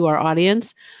for you, our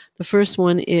audience. The first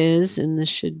one is, and this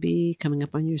should be coming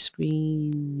up on your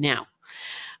screen now.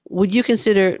 Would you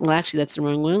consider, well, actually, that's the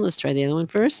wrong one. Let's try the other one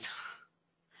first.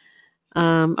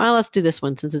 Let's do this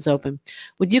one since it's open.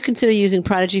 Would you consider using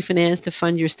Prodigy Finance to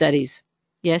fund your studies?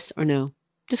 Yes or no?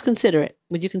 Just consider it.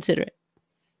 Would you consider it?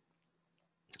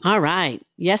 All right.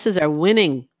 Yeses are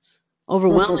winning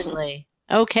overwhelmingly.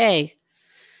 Okay.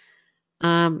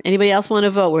 Anybody else want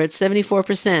to vote? We're at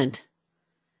 74%. Can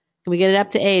we get it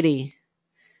up to 80?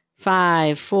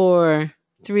 5, 4,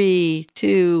 3,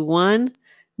 2, 1.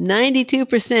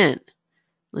 92%.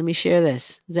 Let me share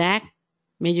this. Zach,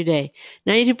 made your day.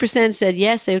 92% said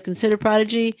yes, they would consider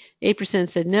Prodigy. 8%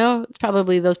 said no. It's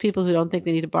probably those people who don't think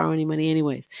they need to borrow any money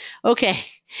anyways. Okay.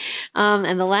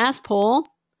 And the last poll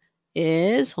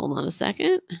is, hold on a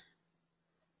second.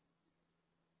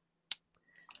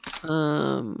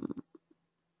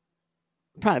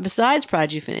 Besides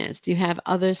Prodigy Finance, do you have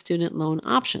other student loan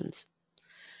options?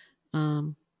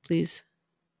 Please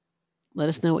let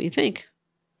us know what you think.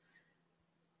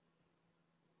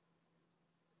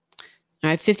 All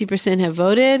right, 50% have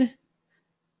voted.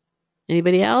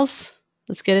 Anybody else?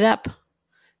 Let's get it up.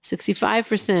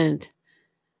 65%,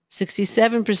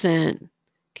 67%.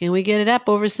 Can we get it up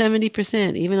over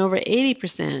 70%, even over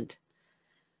 80%?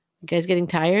 You guys getting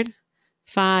tired?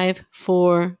 5,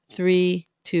 4, 3,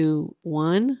 2,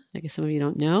 1. I guess some of you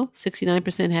don't know.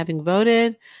 69% having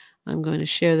voted. I'm going to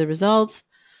share the results.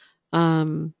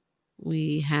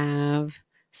 We have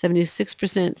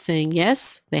 76% saying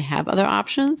yes, they have other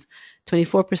options.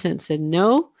 24% said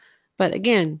no. But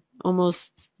again,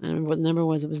 almost, I don't remember what the number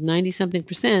was, it was 90-something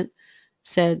percent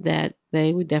said that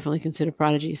they would definitely consider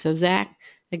Prodigy. So Zach,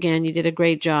 again, you did a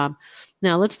great job.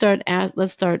 Now let's start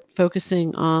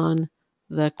focusing on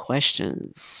the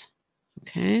questions.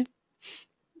 Okay.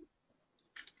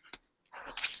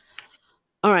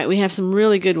 All right, we have some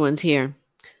really good ones here.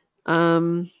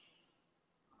 Let's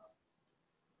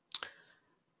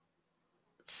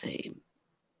see.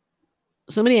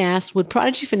 Somebody asked, would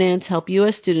Prodigy Finance help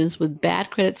U.S. students with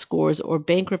bad credit scores or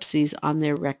bankruptcies on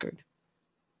their record?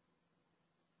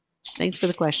 Thanks for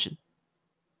the question.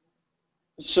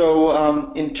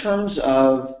 So in terms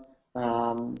of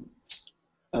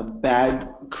bad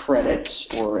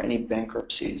credits or any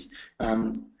bankruptcies,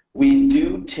 we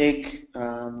do take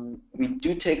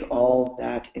all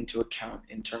that into account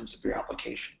in terms of your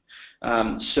application.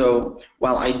 So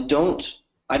while I don't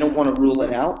want to rule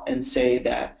it out and say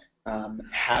that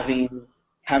having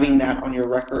that on your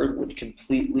record would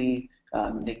completely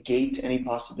negate any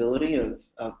possibility of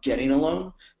getting a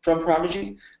loan from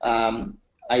Prodigy.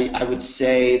 I would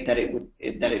say that it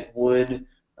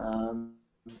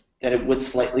would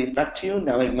slightly affect you.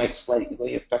 Now, it might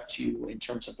slightly affect you in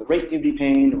terms of the rate you'd be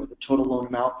paying or the total loan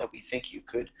amount that we think you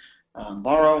could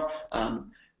borrow.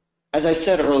 As I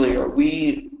said earlier,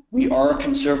 we are a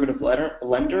conservative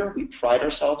lender. We pride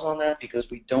ourselves on that because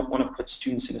we don't want to put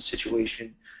students in a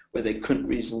situation where they couldn't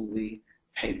reasonably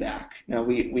pay back. Now,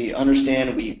 we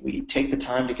understand, we take the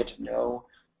time to get to know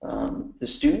the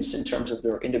students in terms of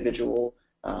their individual,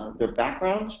 their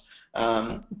backgrounds,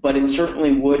 but it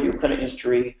certainly would, your credit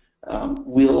history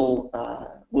will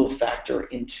factor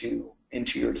into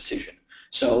your decision.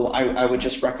 So I would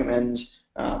just recommend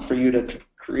for you to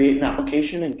create an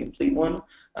application and complete one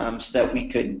so that we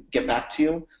could get back to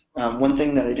you. One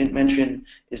thing that I didn't mention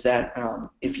is that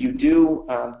if you do,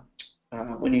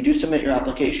 when you do submit your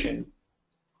application,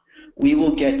 we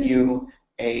will get you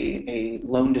a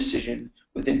loan decision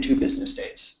within 2 business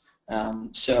days.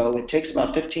 So it takes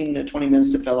about 15 to 20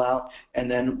 minutes to fill out, and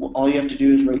then all you have to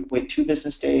do is wait 2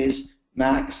 business days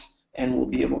max, and we'll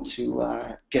be able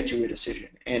to get you a decision.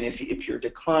 And if you're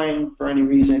declined for any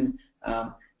reason,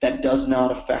 that does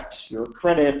not affect your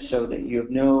credit, so that you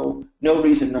have no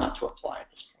reason not to apply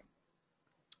at this point.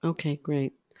 Okay,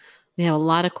 great. We have a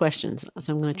lot of questions,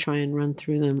 so I'm going to try and run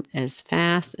through them as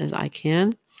fast as I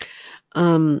can.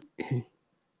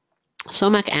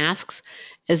 Somak asks,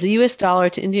 as the US dollar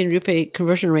to Indian rupee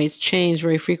conversion rates change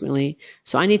very frequently,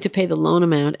 so I need to pay the loan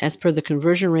amount as per the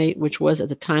conversion rate which was at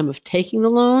the time of taking the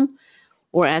loan,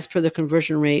 or as per the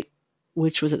conversion rate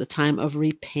which was at the time of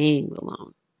repaying the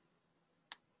loan?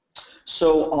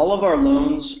 So all of our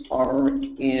loans are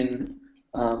in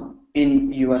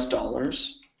US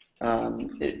dollars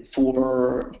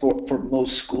for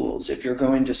most schools. If you're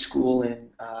going to school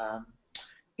in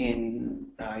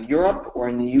Europe or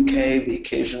in the UK, we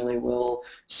occasionally will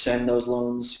send those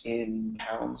loans in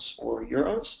pounds or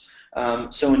euros.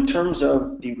 So in terms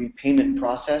of the repayment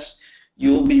process,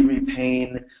 you'll be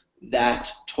repaying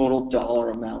that total dollar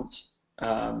amount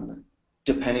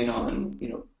depending on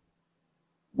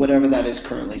whatever that is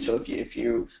currently. So if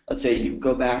you let's say you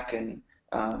go back and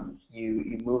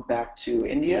you move back to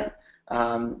India,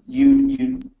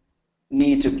 you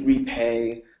need to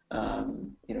repay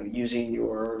using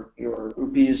your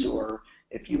rupees, or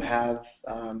if you have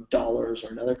dollars or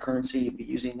another currency, you'd be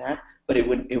using that. But it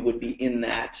would be in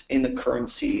the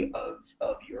currency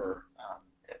of your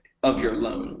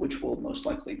loan, which will most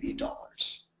likely be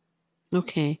dollars.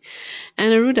 Okay.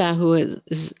 And Aruda, who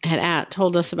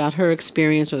told us about her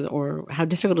experience with, or how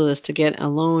difficult it is to get a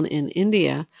loan in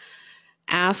India,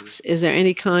 asks, is there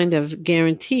any kind of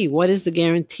guarantee? What is the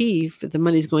guarantee that the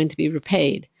money is going to be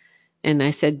repaid? And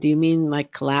I said, do you mean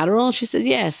like collateral? She said,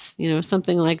 yes,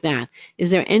 something like that.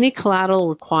 Is there any collateral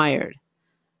required,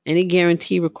 any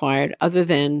guarantee required other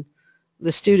than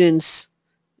the student's,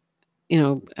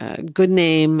 good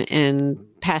name and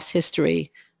past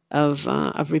history of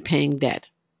repaying debt?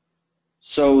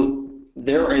 So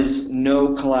there is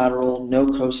no collateral, no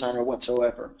cosigner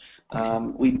whatsoever.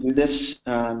 Okay. We do this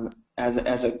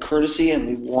as a courtesy, and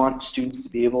we want students to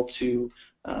be able to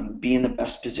be in the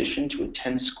best position to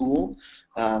attend school,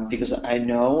 because I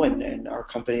know, and our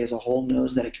company as a whole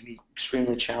knows, that it can be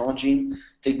extremely challenging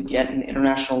to get an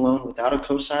international loan without a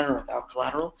cosigner, without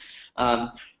collateral.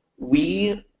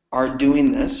 We are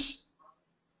doing this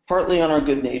partly on our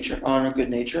good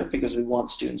nature, because we want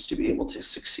students to be able to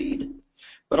succeed.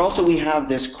 But also we have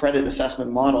this credit assessment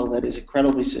model that is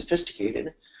incredibly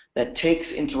sophisticated, that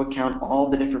takes into account all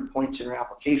the different points in your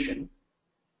application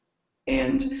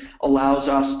and allows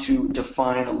us to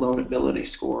define a loan affordability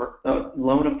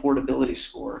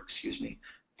score,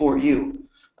 for you.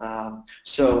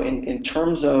 So in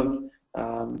terms of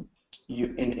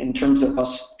in terms of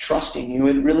us trusting you,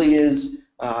 it really is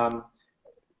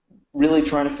really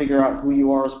trying to figure out who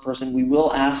you are as a person. We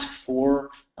will ask for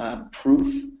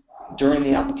proof during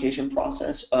the application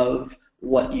process of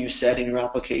what you said in your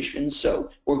application. So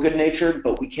we're good-natured,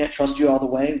 but we can't trust you all the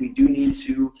way. We do need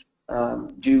to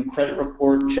do credit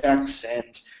report checks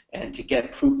and to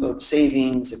get proof of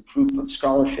savings and proof of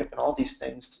scholarship and all these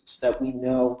things, so that we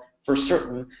know for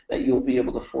certain that you'll be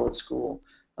able to afford school,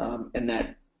 and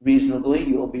that reasonably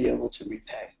you'll be able to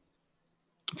repay.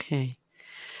 Okay.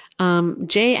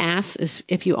 Jay asks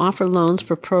if you offer loans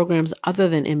for programs other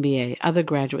than MBA, other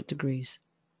graduate degrees.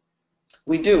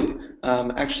 We do,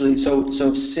 actually. So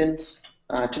since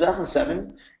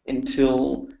 2007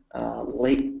 until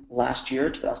late last year,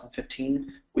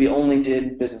 2015, we only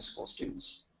did business school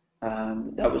students.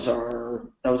 That was our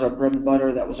bread and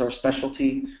butter. That was our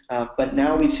specialty. But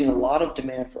now we've seen a lot of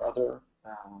demand for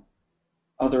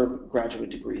other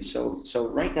graduate degrees. So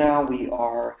right now we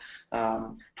are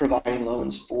providing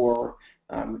loans for,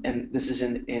 and this is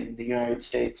in the United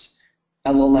States,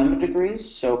 LLM degrees,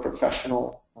 so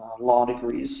professional law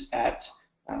degrees at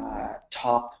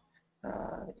top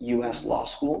U.S. law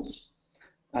schools,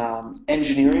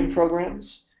 engineering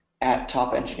programs at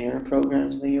top engineering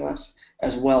programs in the U.S.,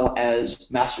 as well as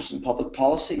masters in public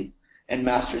policy and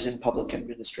masters in public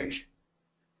administration.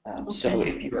 Okay. So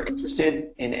if you are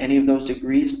interested in any of those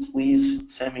degrees, please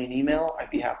send me an email. I'd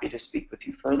be happy to speak with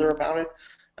you further about it.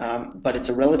 But it's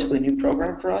a relatively new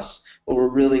program for us, but we're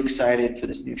really excited for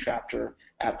this new chapter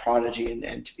at Prodigy,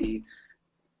 and to be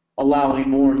allowing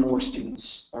more and more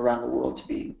students around the world to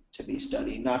be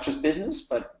studying not just business,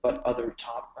 but other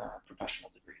top professional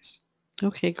degrees.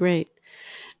 Okay, great.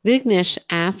 Vignesh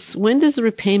asks, when does the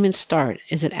repayment start?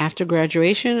 Is it after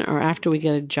graduation or after we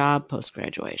get a job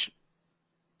post-graduation?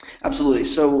 Absolutely.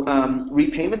 So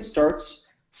repayment starts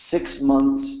 6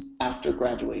 months after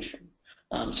graduation.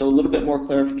 So a little bit more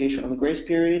clarification on the grace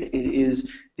period. It is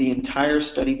the entire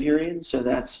study period. So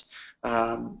that's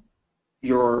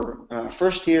your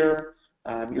first year,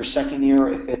 your second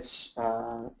year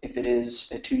if it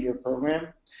is a 2-year program,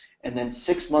 and then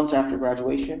 6 months after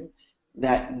graduation.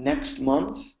 That next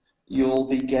month you'll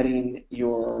be getting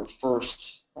your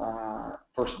first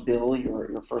bill,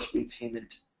 your first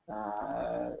repayment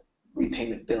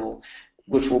bill,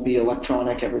 which will be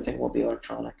electronic. Everything will be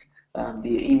electronic,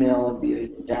 via email and via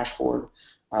dashboard,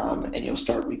 and you'll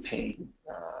start repaying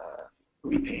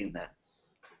that.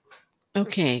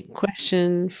 Okay,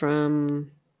 question from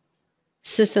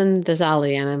Sithan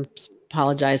Dazali, and I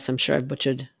apologize, I'm sure I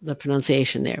butchered the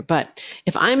pronunciation there. But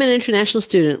if I'm an international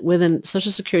student with a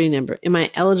social security number, am I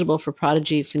eligible for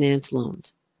Prodigy Finance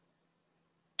loans?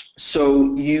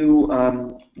 So you,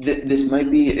 this might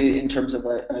be in terms of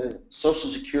a social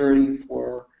security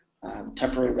for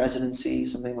temporary residency,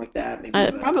 something like that.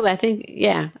 Maybe Probably, I think,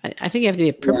 yeah. I think you have to be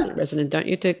a permanent resident, don't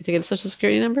you, to get a social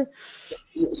security number?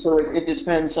 So it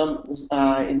depends.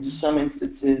 In some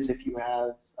instances, if you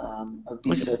have a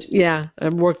visa to yeah, a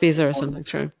work visa or something,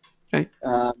 sure. Right.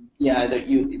 Yeah, that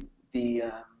the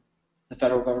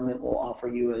federal government will offer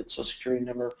you a social security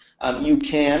number. You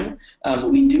can.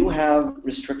 We do have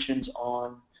restrictions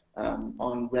on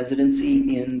on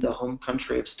residency in the home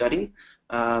country of study.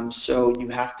 So you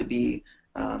have to be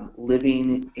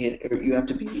living in, or you have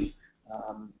to be,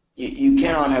 you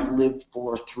cannot have lived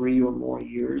for 3 or more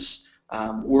years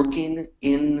working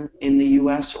in the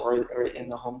U.S. or in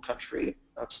the home country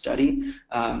of study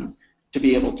to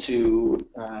be able to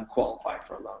qualify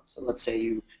for a loan. So let's say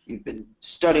you've been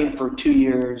studying for 2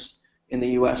 years in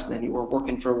the U.S. and then you were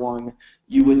working for 1.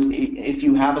 You would, if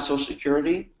you have a Social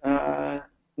Security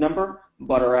number,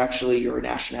 but are actually your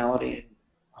nationality and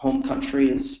home country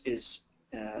is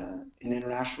an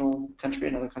international country,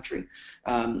 another country,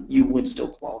 you would still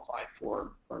qualify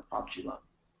for a property loan.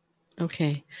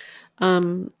 Okay.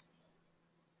 Um,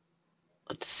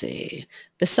 let's see.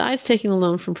 Besides taking a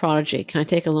loan from Prodigy, can I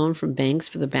take a loan from banks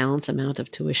for the balance amount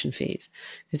of tuition fees?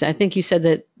 Because I think you said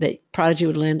that Prodigy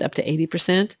would lend up to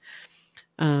 80%.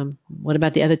 What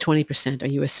about the other 20%? Are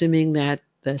you assuming that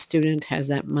the student has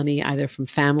that money either from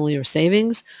family or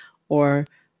savings, or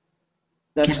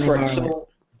That's can they correct. borrow it?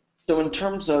 So in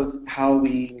terms of how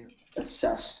we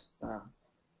assess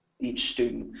each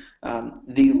student,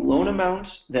 the loan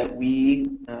amount that we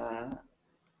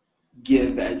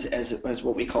give as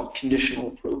what we call conditional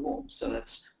approval. So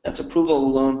that's approval of a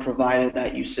loan provided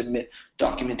that you submit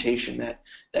documentation that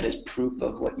is proof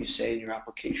of what you say in your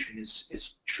application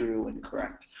is true and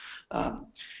correct.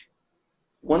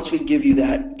 Once we give you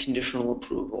that conditional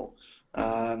approval,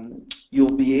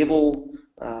 you'll be able,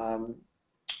 how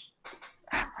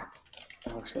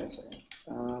should I say?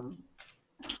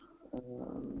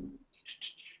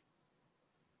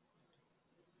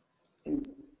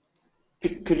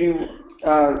 Could you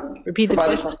Repeat the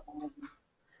provide the question. question?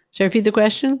 Should I repeat the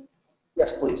question?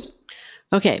 Yes, please.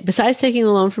 Okay. Besides taking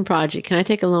a loan from Prodigy, can I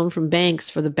take a loan from banks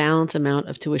for the balance amount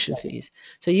of tuition fees?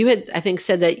 So you had, I think,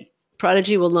 said that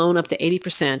Prodigy will loan up to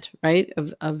 80%, right,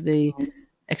 of the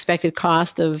expected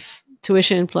cost of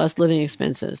tuition plus living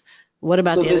expenses. What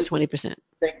about So the other this 20%?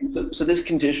 So this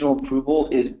conditional approval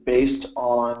is based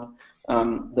on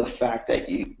the fact that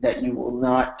you will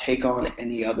not take on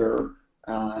any other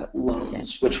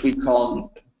loans, which we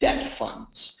call debt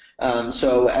funds.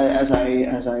 So as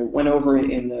I went over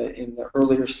in the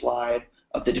earlier slide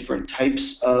of the different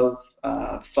types of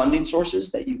funding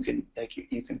sources that you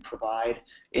can provide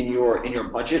in your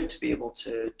budget to be able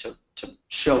to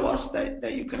show us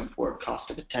that you can afford cost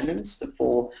of attendance, the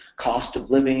full cost of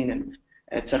living, and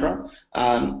etc.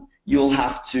 You'll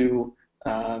have to,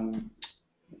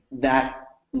 that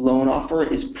loan offer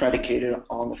is predicated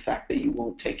on the fact that you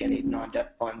won't take any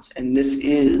non-debt funds. And this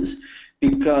is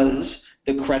because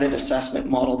the credit assessment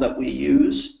model that we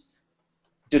use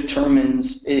is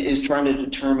trying to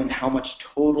determine how much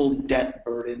total debt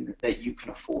burden that you can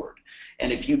afford.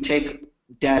 And if you take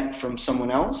debt from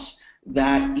someone else,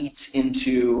 that eats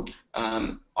into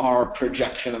our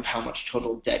projection of how much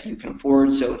total debt you can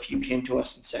afford. So if you came to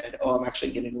us and said, oh, I'm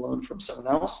actually getting a loan from someone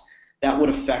else, that would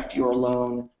affect your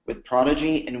loan with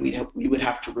Prodigy, and we would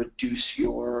have to reduce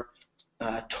your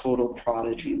total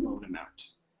Prodigy loan amount.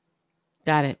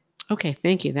 Got it. Okay,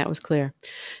 thank you. That was clear.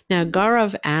 Now,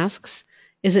 Gaurav asks,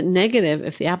 is it negative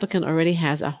if the applicant already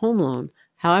has a home loan,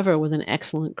 however, with an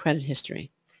excellent credit history?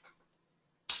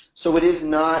 So it is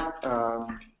not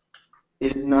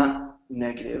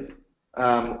negative.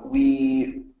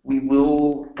 We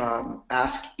will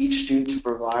ask each student to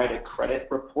provide a credit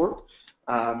report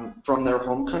from their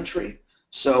home country.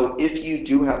 So if you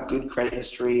do have good credit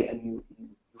history and you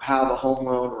have a home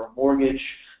loan or a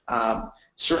mortgage,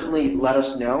 certainly let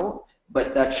us know.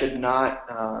 But that should not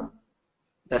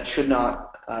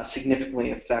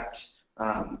significantly affect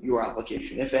your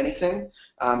application. If anything,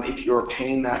 if you're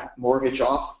paying that mortgage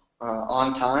off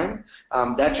on time,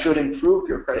 that should improve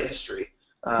your credit history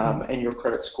and your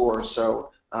credit score.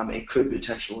 So it could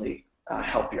potentially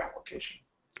help your application.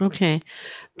 Okay.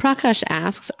 Prakash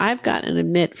asks, I've got an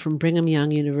admit from Brigham Young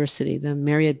University, the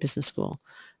Marriott Business School,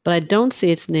 but I don't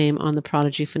see its name on the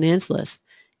Prodigy Finance list.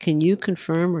 Can you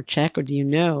confirm or check, or do you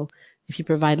know if you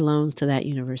provide loans to that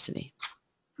university?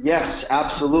 Yes,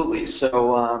 absolutely.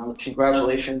 So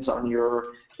congratulations on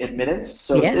your admittance.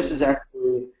 So Yes. this is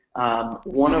actually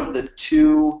one of the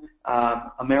 2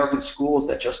 American schools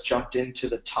that just jumped into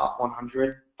the top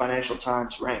 100 Financial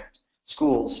Times ranked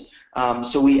schools.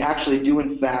 So we actually do,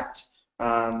 in fact,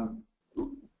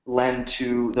 lend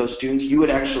to those students. You would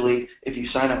actually, if you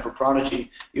sign up for Prodigy,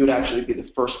 you would actually be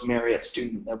the first Marriott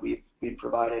student that we've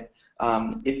provided.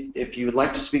 If you would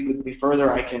like to speak with me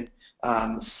further, I can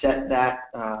set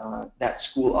that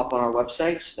school up on our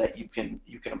website so that you can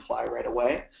apply right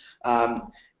away.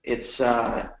 It's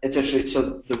actually,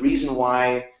 so the reason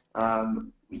why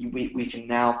we can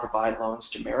now provide loans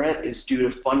to merit is due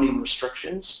to funding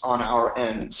restrictions on our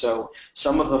end. So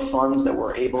some of the funds that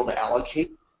we're able to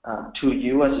allocate to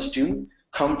you as a student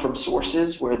come from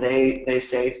sources where they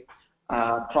say,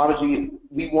 Prodigy,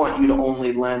 we want you to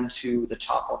only lend to the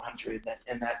top 100,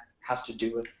 and that has to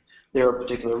do with their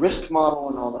particular risk model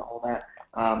and all that.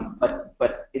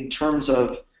 But in terms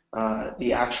of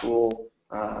the actual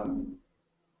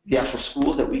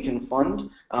schools that we can fund,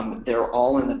 they're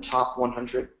all in the top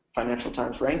 100 Financial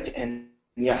Times ranked. And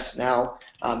yes, now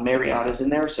Marriott is in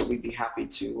there, so we'd be happy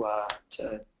to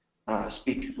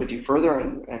speak with you further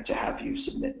and to have you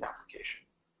submit an application.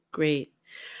 Great.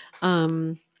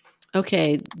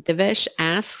 Okay, Devesh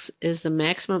asks, is the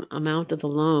maximum amount of the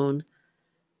loan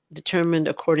determined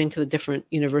according to the different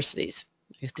universities?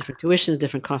 I guess different tuitions,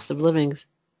 different cost of livings.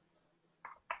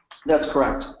 That's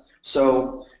correct.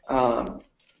 So the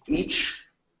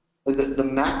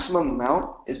maximum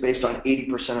amount is based on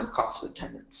 80% of cost of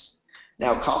attendance.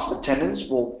 Now, cost of attendance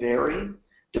will vary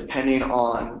depending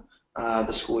on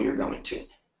the school you're going to.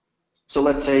 So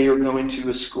let's say you're going to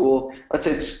a school, let's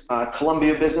say it's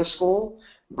Columbia Business School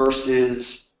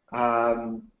versus,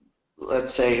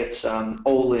 let's say it's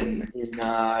Olin in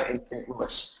St.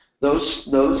 Louis.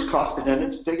 Those cost of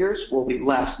attendance figures will be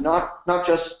less, not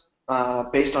just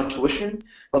based on tuition,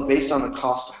 but based on the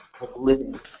cost of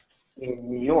living in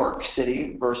New York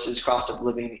City versus cost of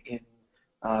living in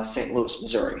St. Louis,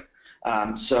 Missouri.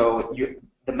 So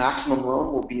the maximum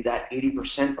loan will be that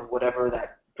 80% of whatever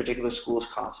that particular school's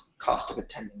cost of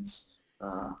attendance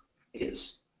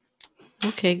is.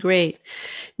 Okay, great.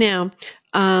 Now,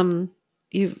 I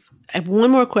have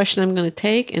one more question I'm going to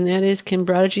take, and that is, can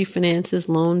Prodigy Finance's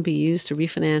loan be used to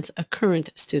refinance a current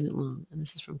student loan? And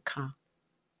this is from Ka.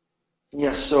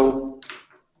 Yes, so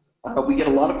we get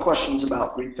a lot of questions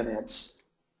about refinance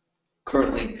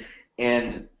currently,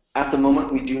 and at the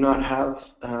moment we do not have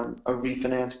a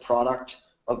refinance product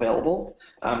available.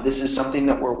 This is something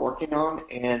that we're working on,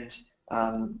 and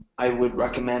I would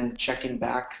recommend checking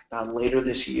back later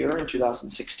this year in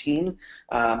 2016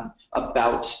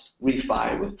 about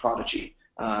refi with Prodigy.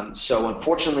 So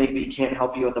unfortunately we can't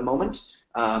help you at the moment,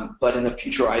 but in the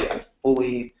future I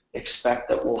fully expect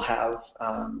that we'll have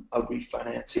a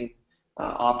refinancing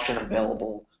option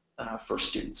available for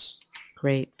students.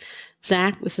 Great.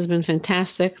 Zack, this has been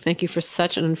fantastic. Thank you for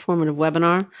such an informative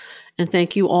webinar. And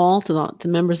thank you all to the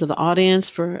members of the audience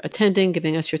for attending,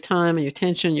 giving us your time and your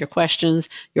attention, your questions,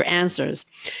 your answers.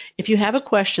 If you have a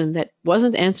question that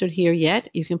wasn't answered here yet,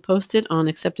 you can post it on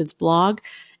Accepted's blog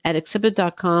at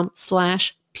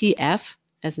accepted.com/pf,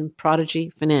 as in Prodigy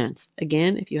Finance.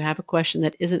 Again, if you have a question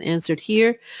that isn't answered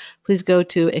here, please go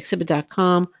to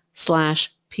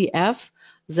accepted.com/pf.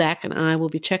 Zack and I will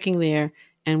be checking there,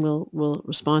 and we'll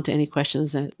respond to any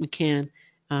questions that we can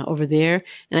over there.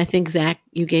 And I think, Zack,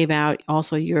 you gave out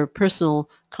also your personal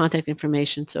contact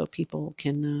information so people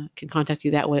can contact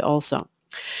you that way also.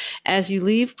 As you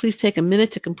leave, please take a minute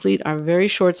to complete our very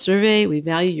short survey. We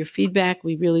value your feedback.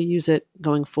 We really use it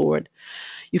going forward.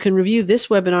 You can review this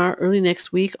webinar early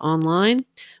next week online.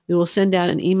 We will send out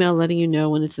an email letting you know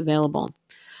when it's available.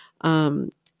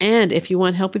 And if you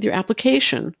want help with your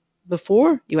application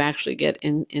before you actually get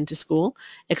into school,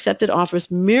 Accepted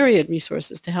offers myriad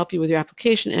resources to help you with your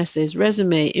application essays,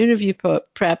 resume, interview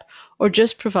prep, or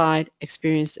just provide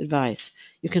experienced advice.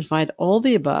 You can find all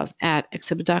the above at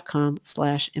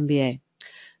accepted.com/MBA.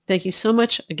 Thank you so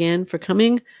much again for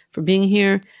coming, for being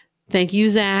here. Thank you,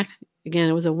 Zack. Again,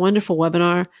 it was a wonderful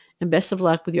webinar, and best of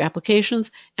luck with your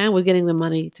applications and with getting the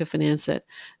money to finance it.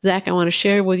 Zack, I want to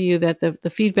share with you that the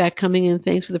feedback coming in,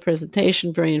 thanks for the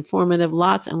presentation, very informative,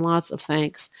 lots and lots of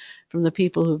thanks from the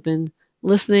people who've been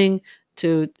listening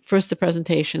to first the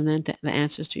presentation and then to the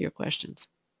answers to your questions.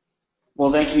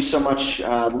 Well, thank you so much,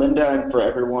 Linda, and for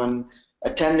everyone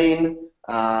attending.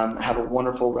 Have a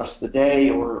wonderful rest of the day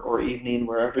or evening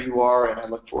wherever you are, and I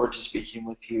look forward to speaking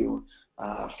with you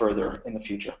further in the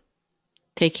future.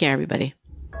 Take care, everybody.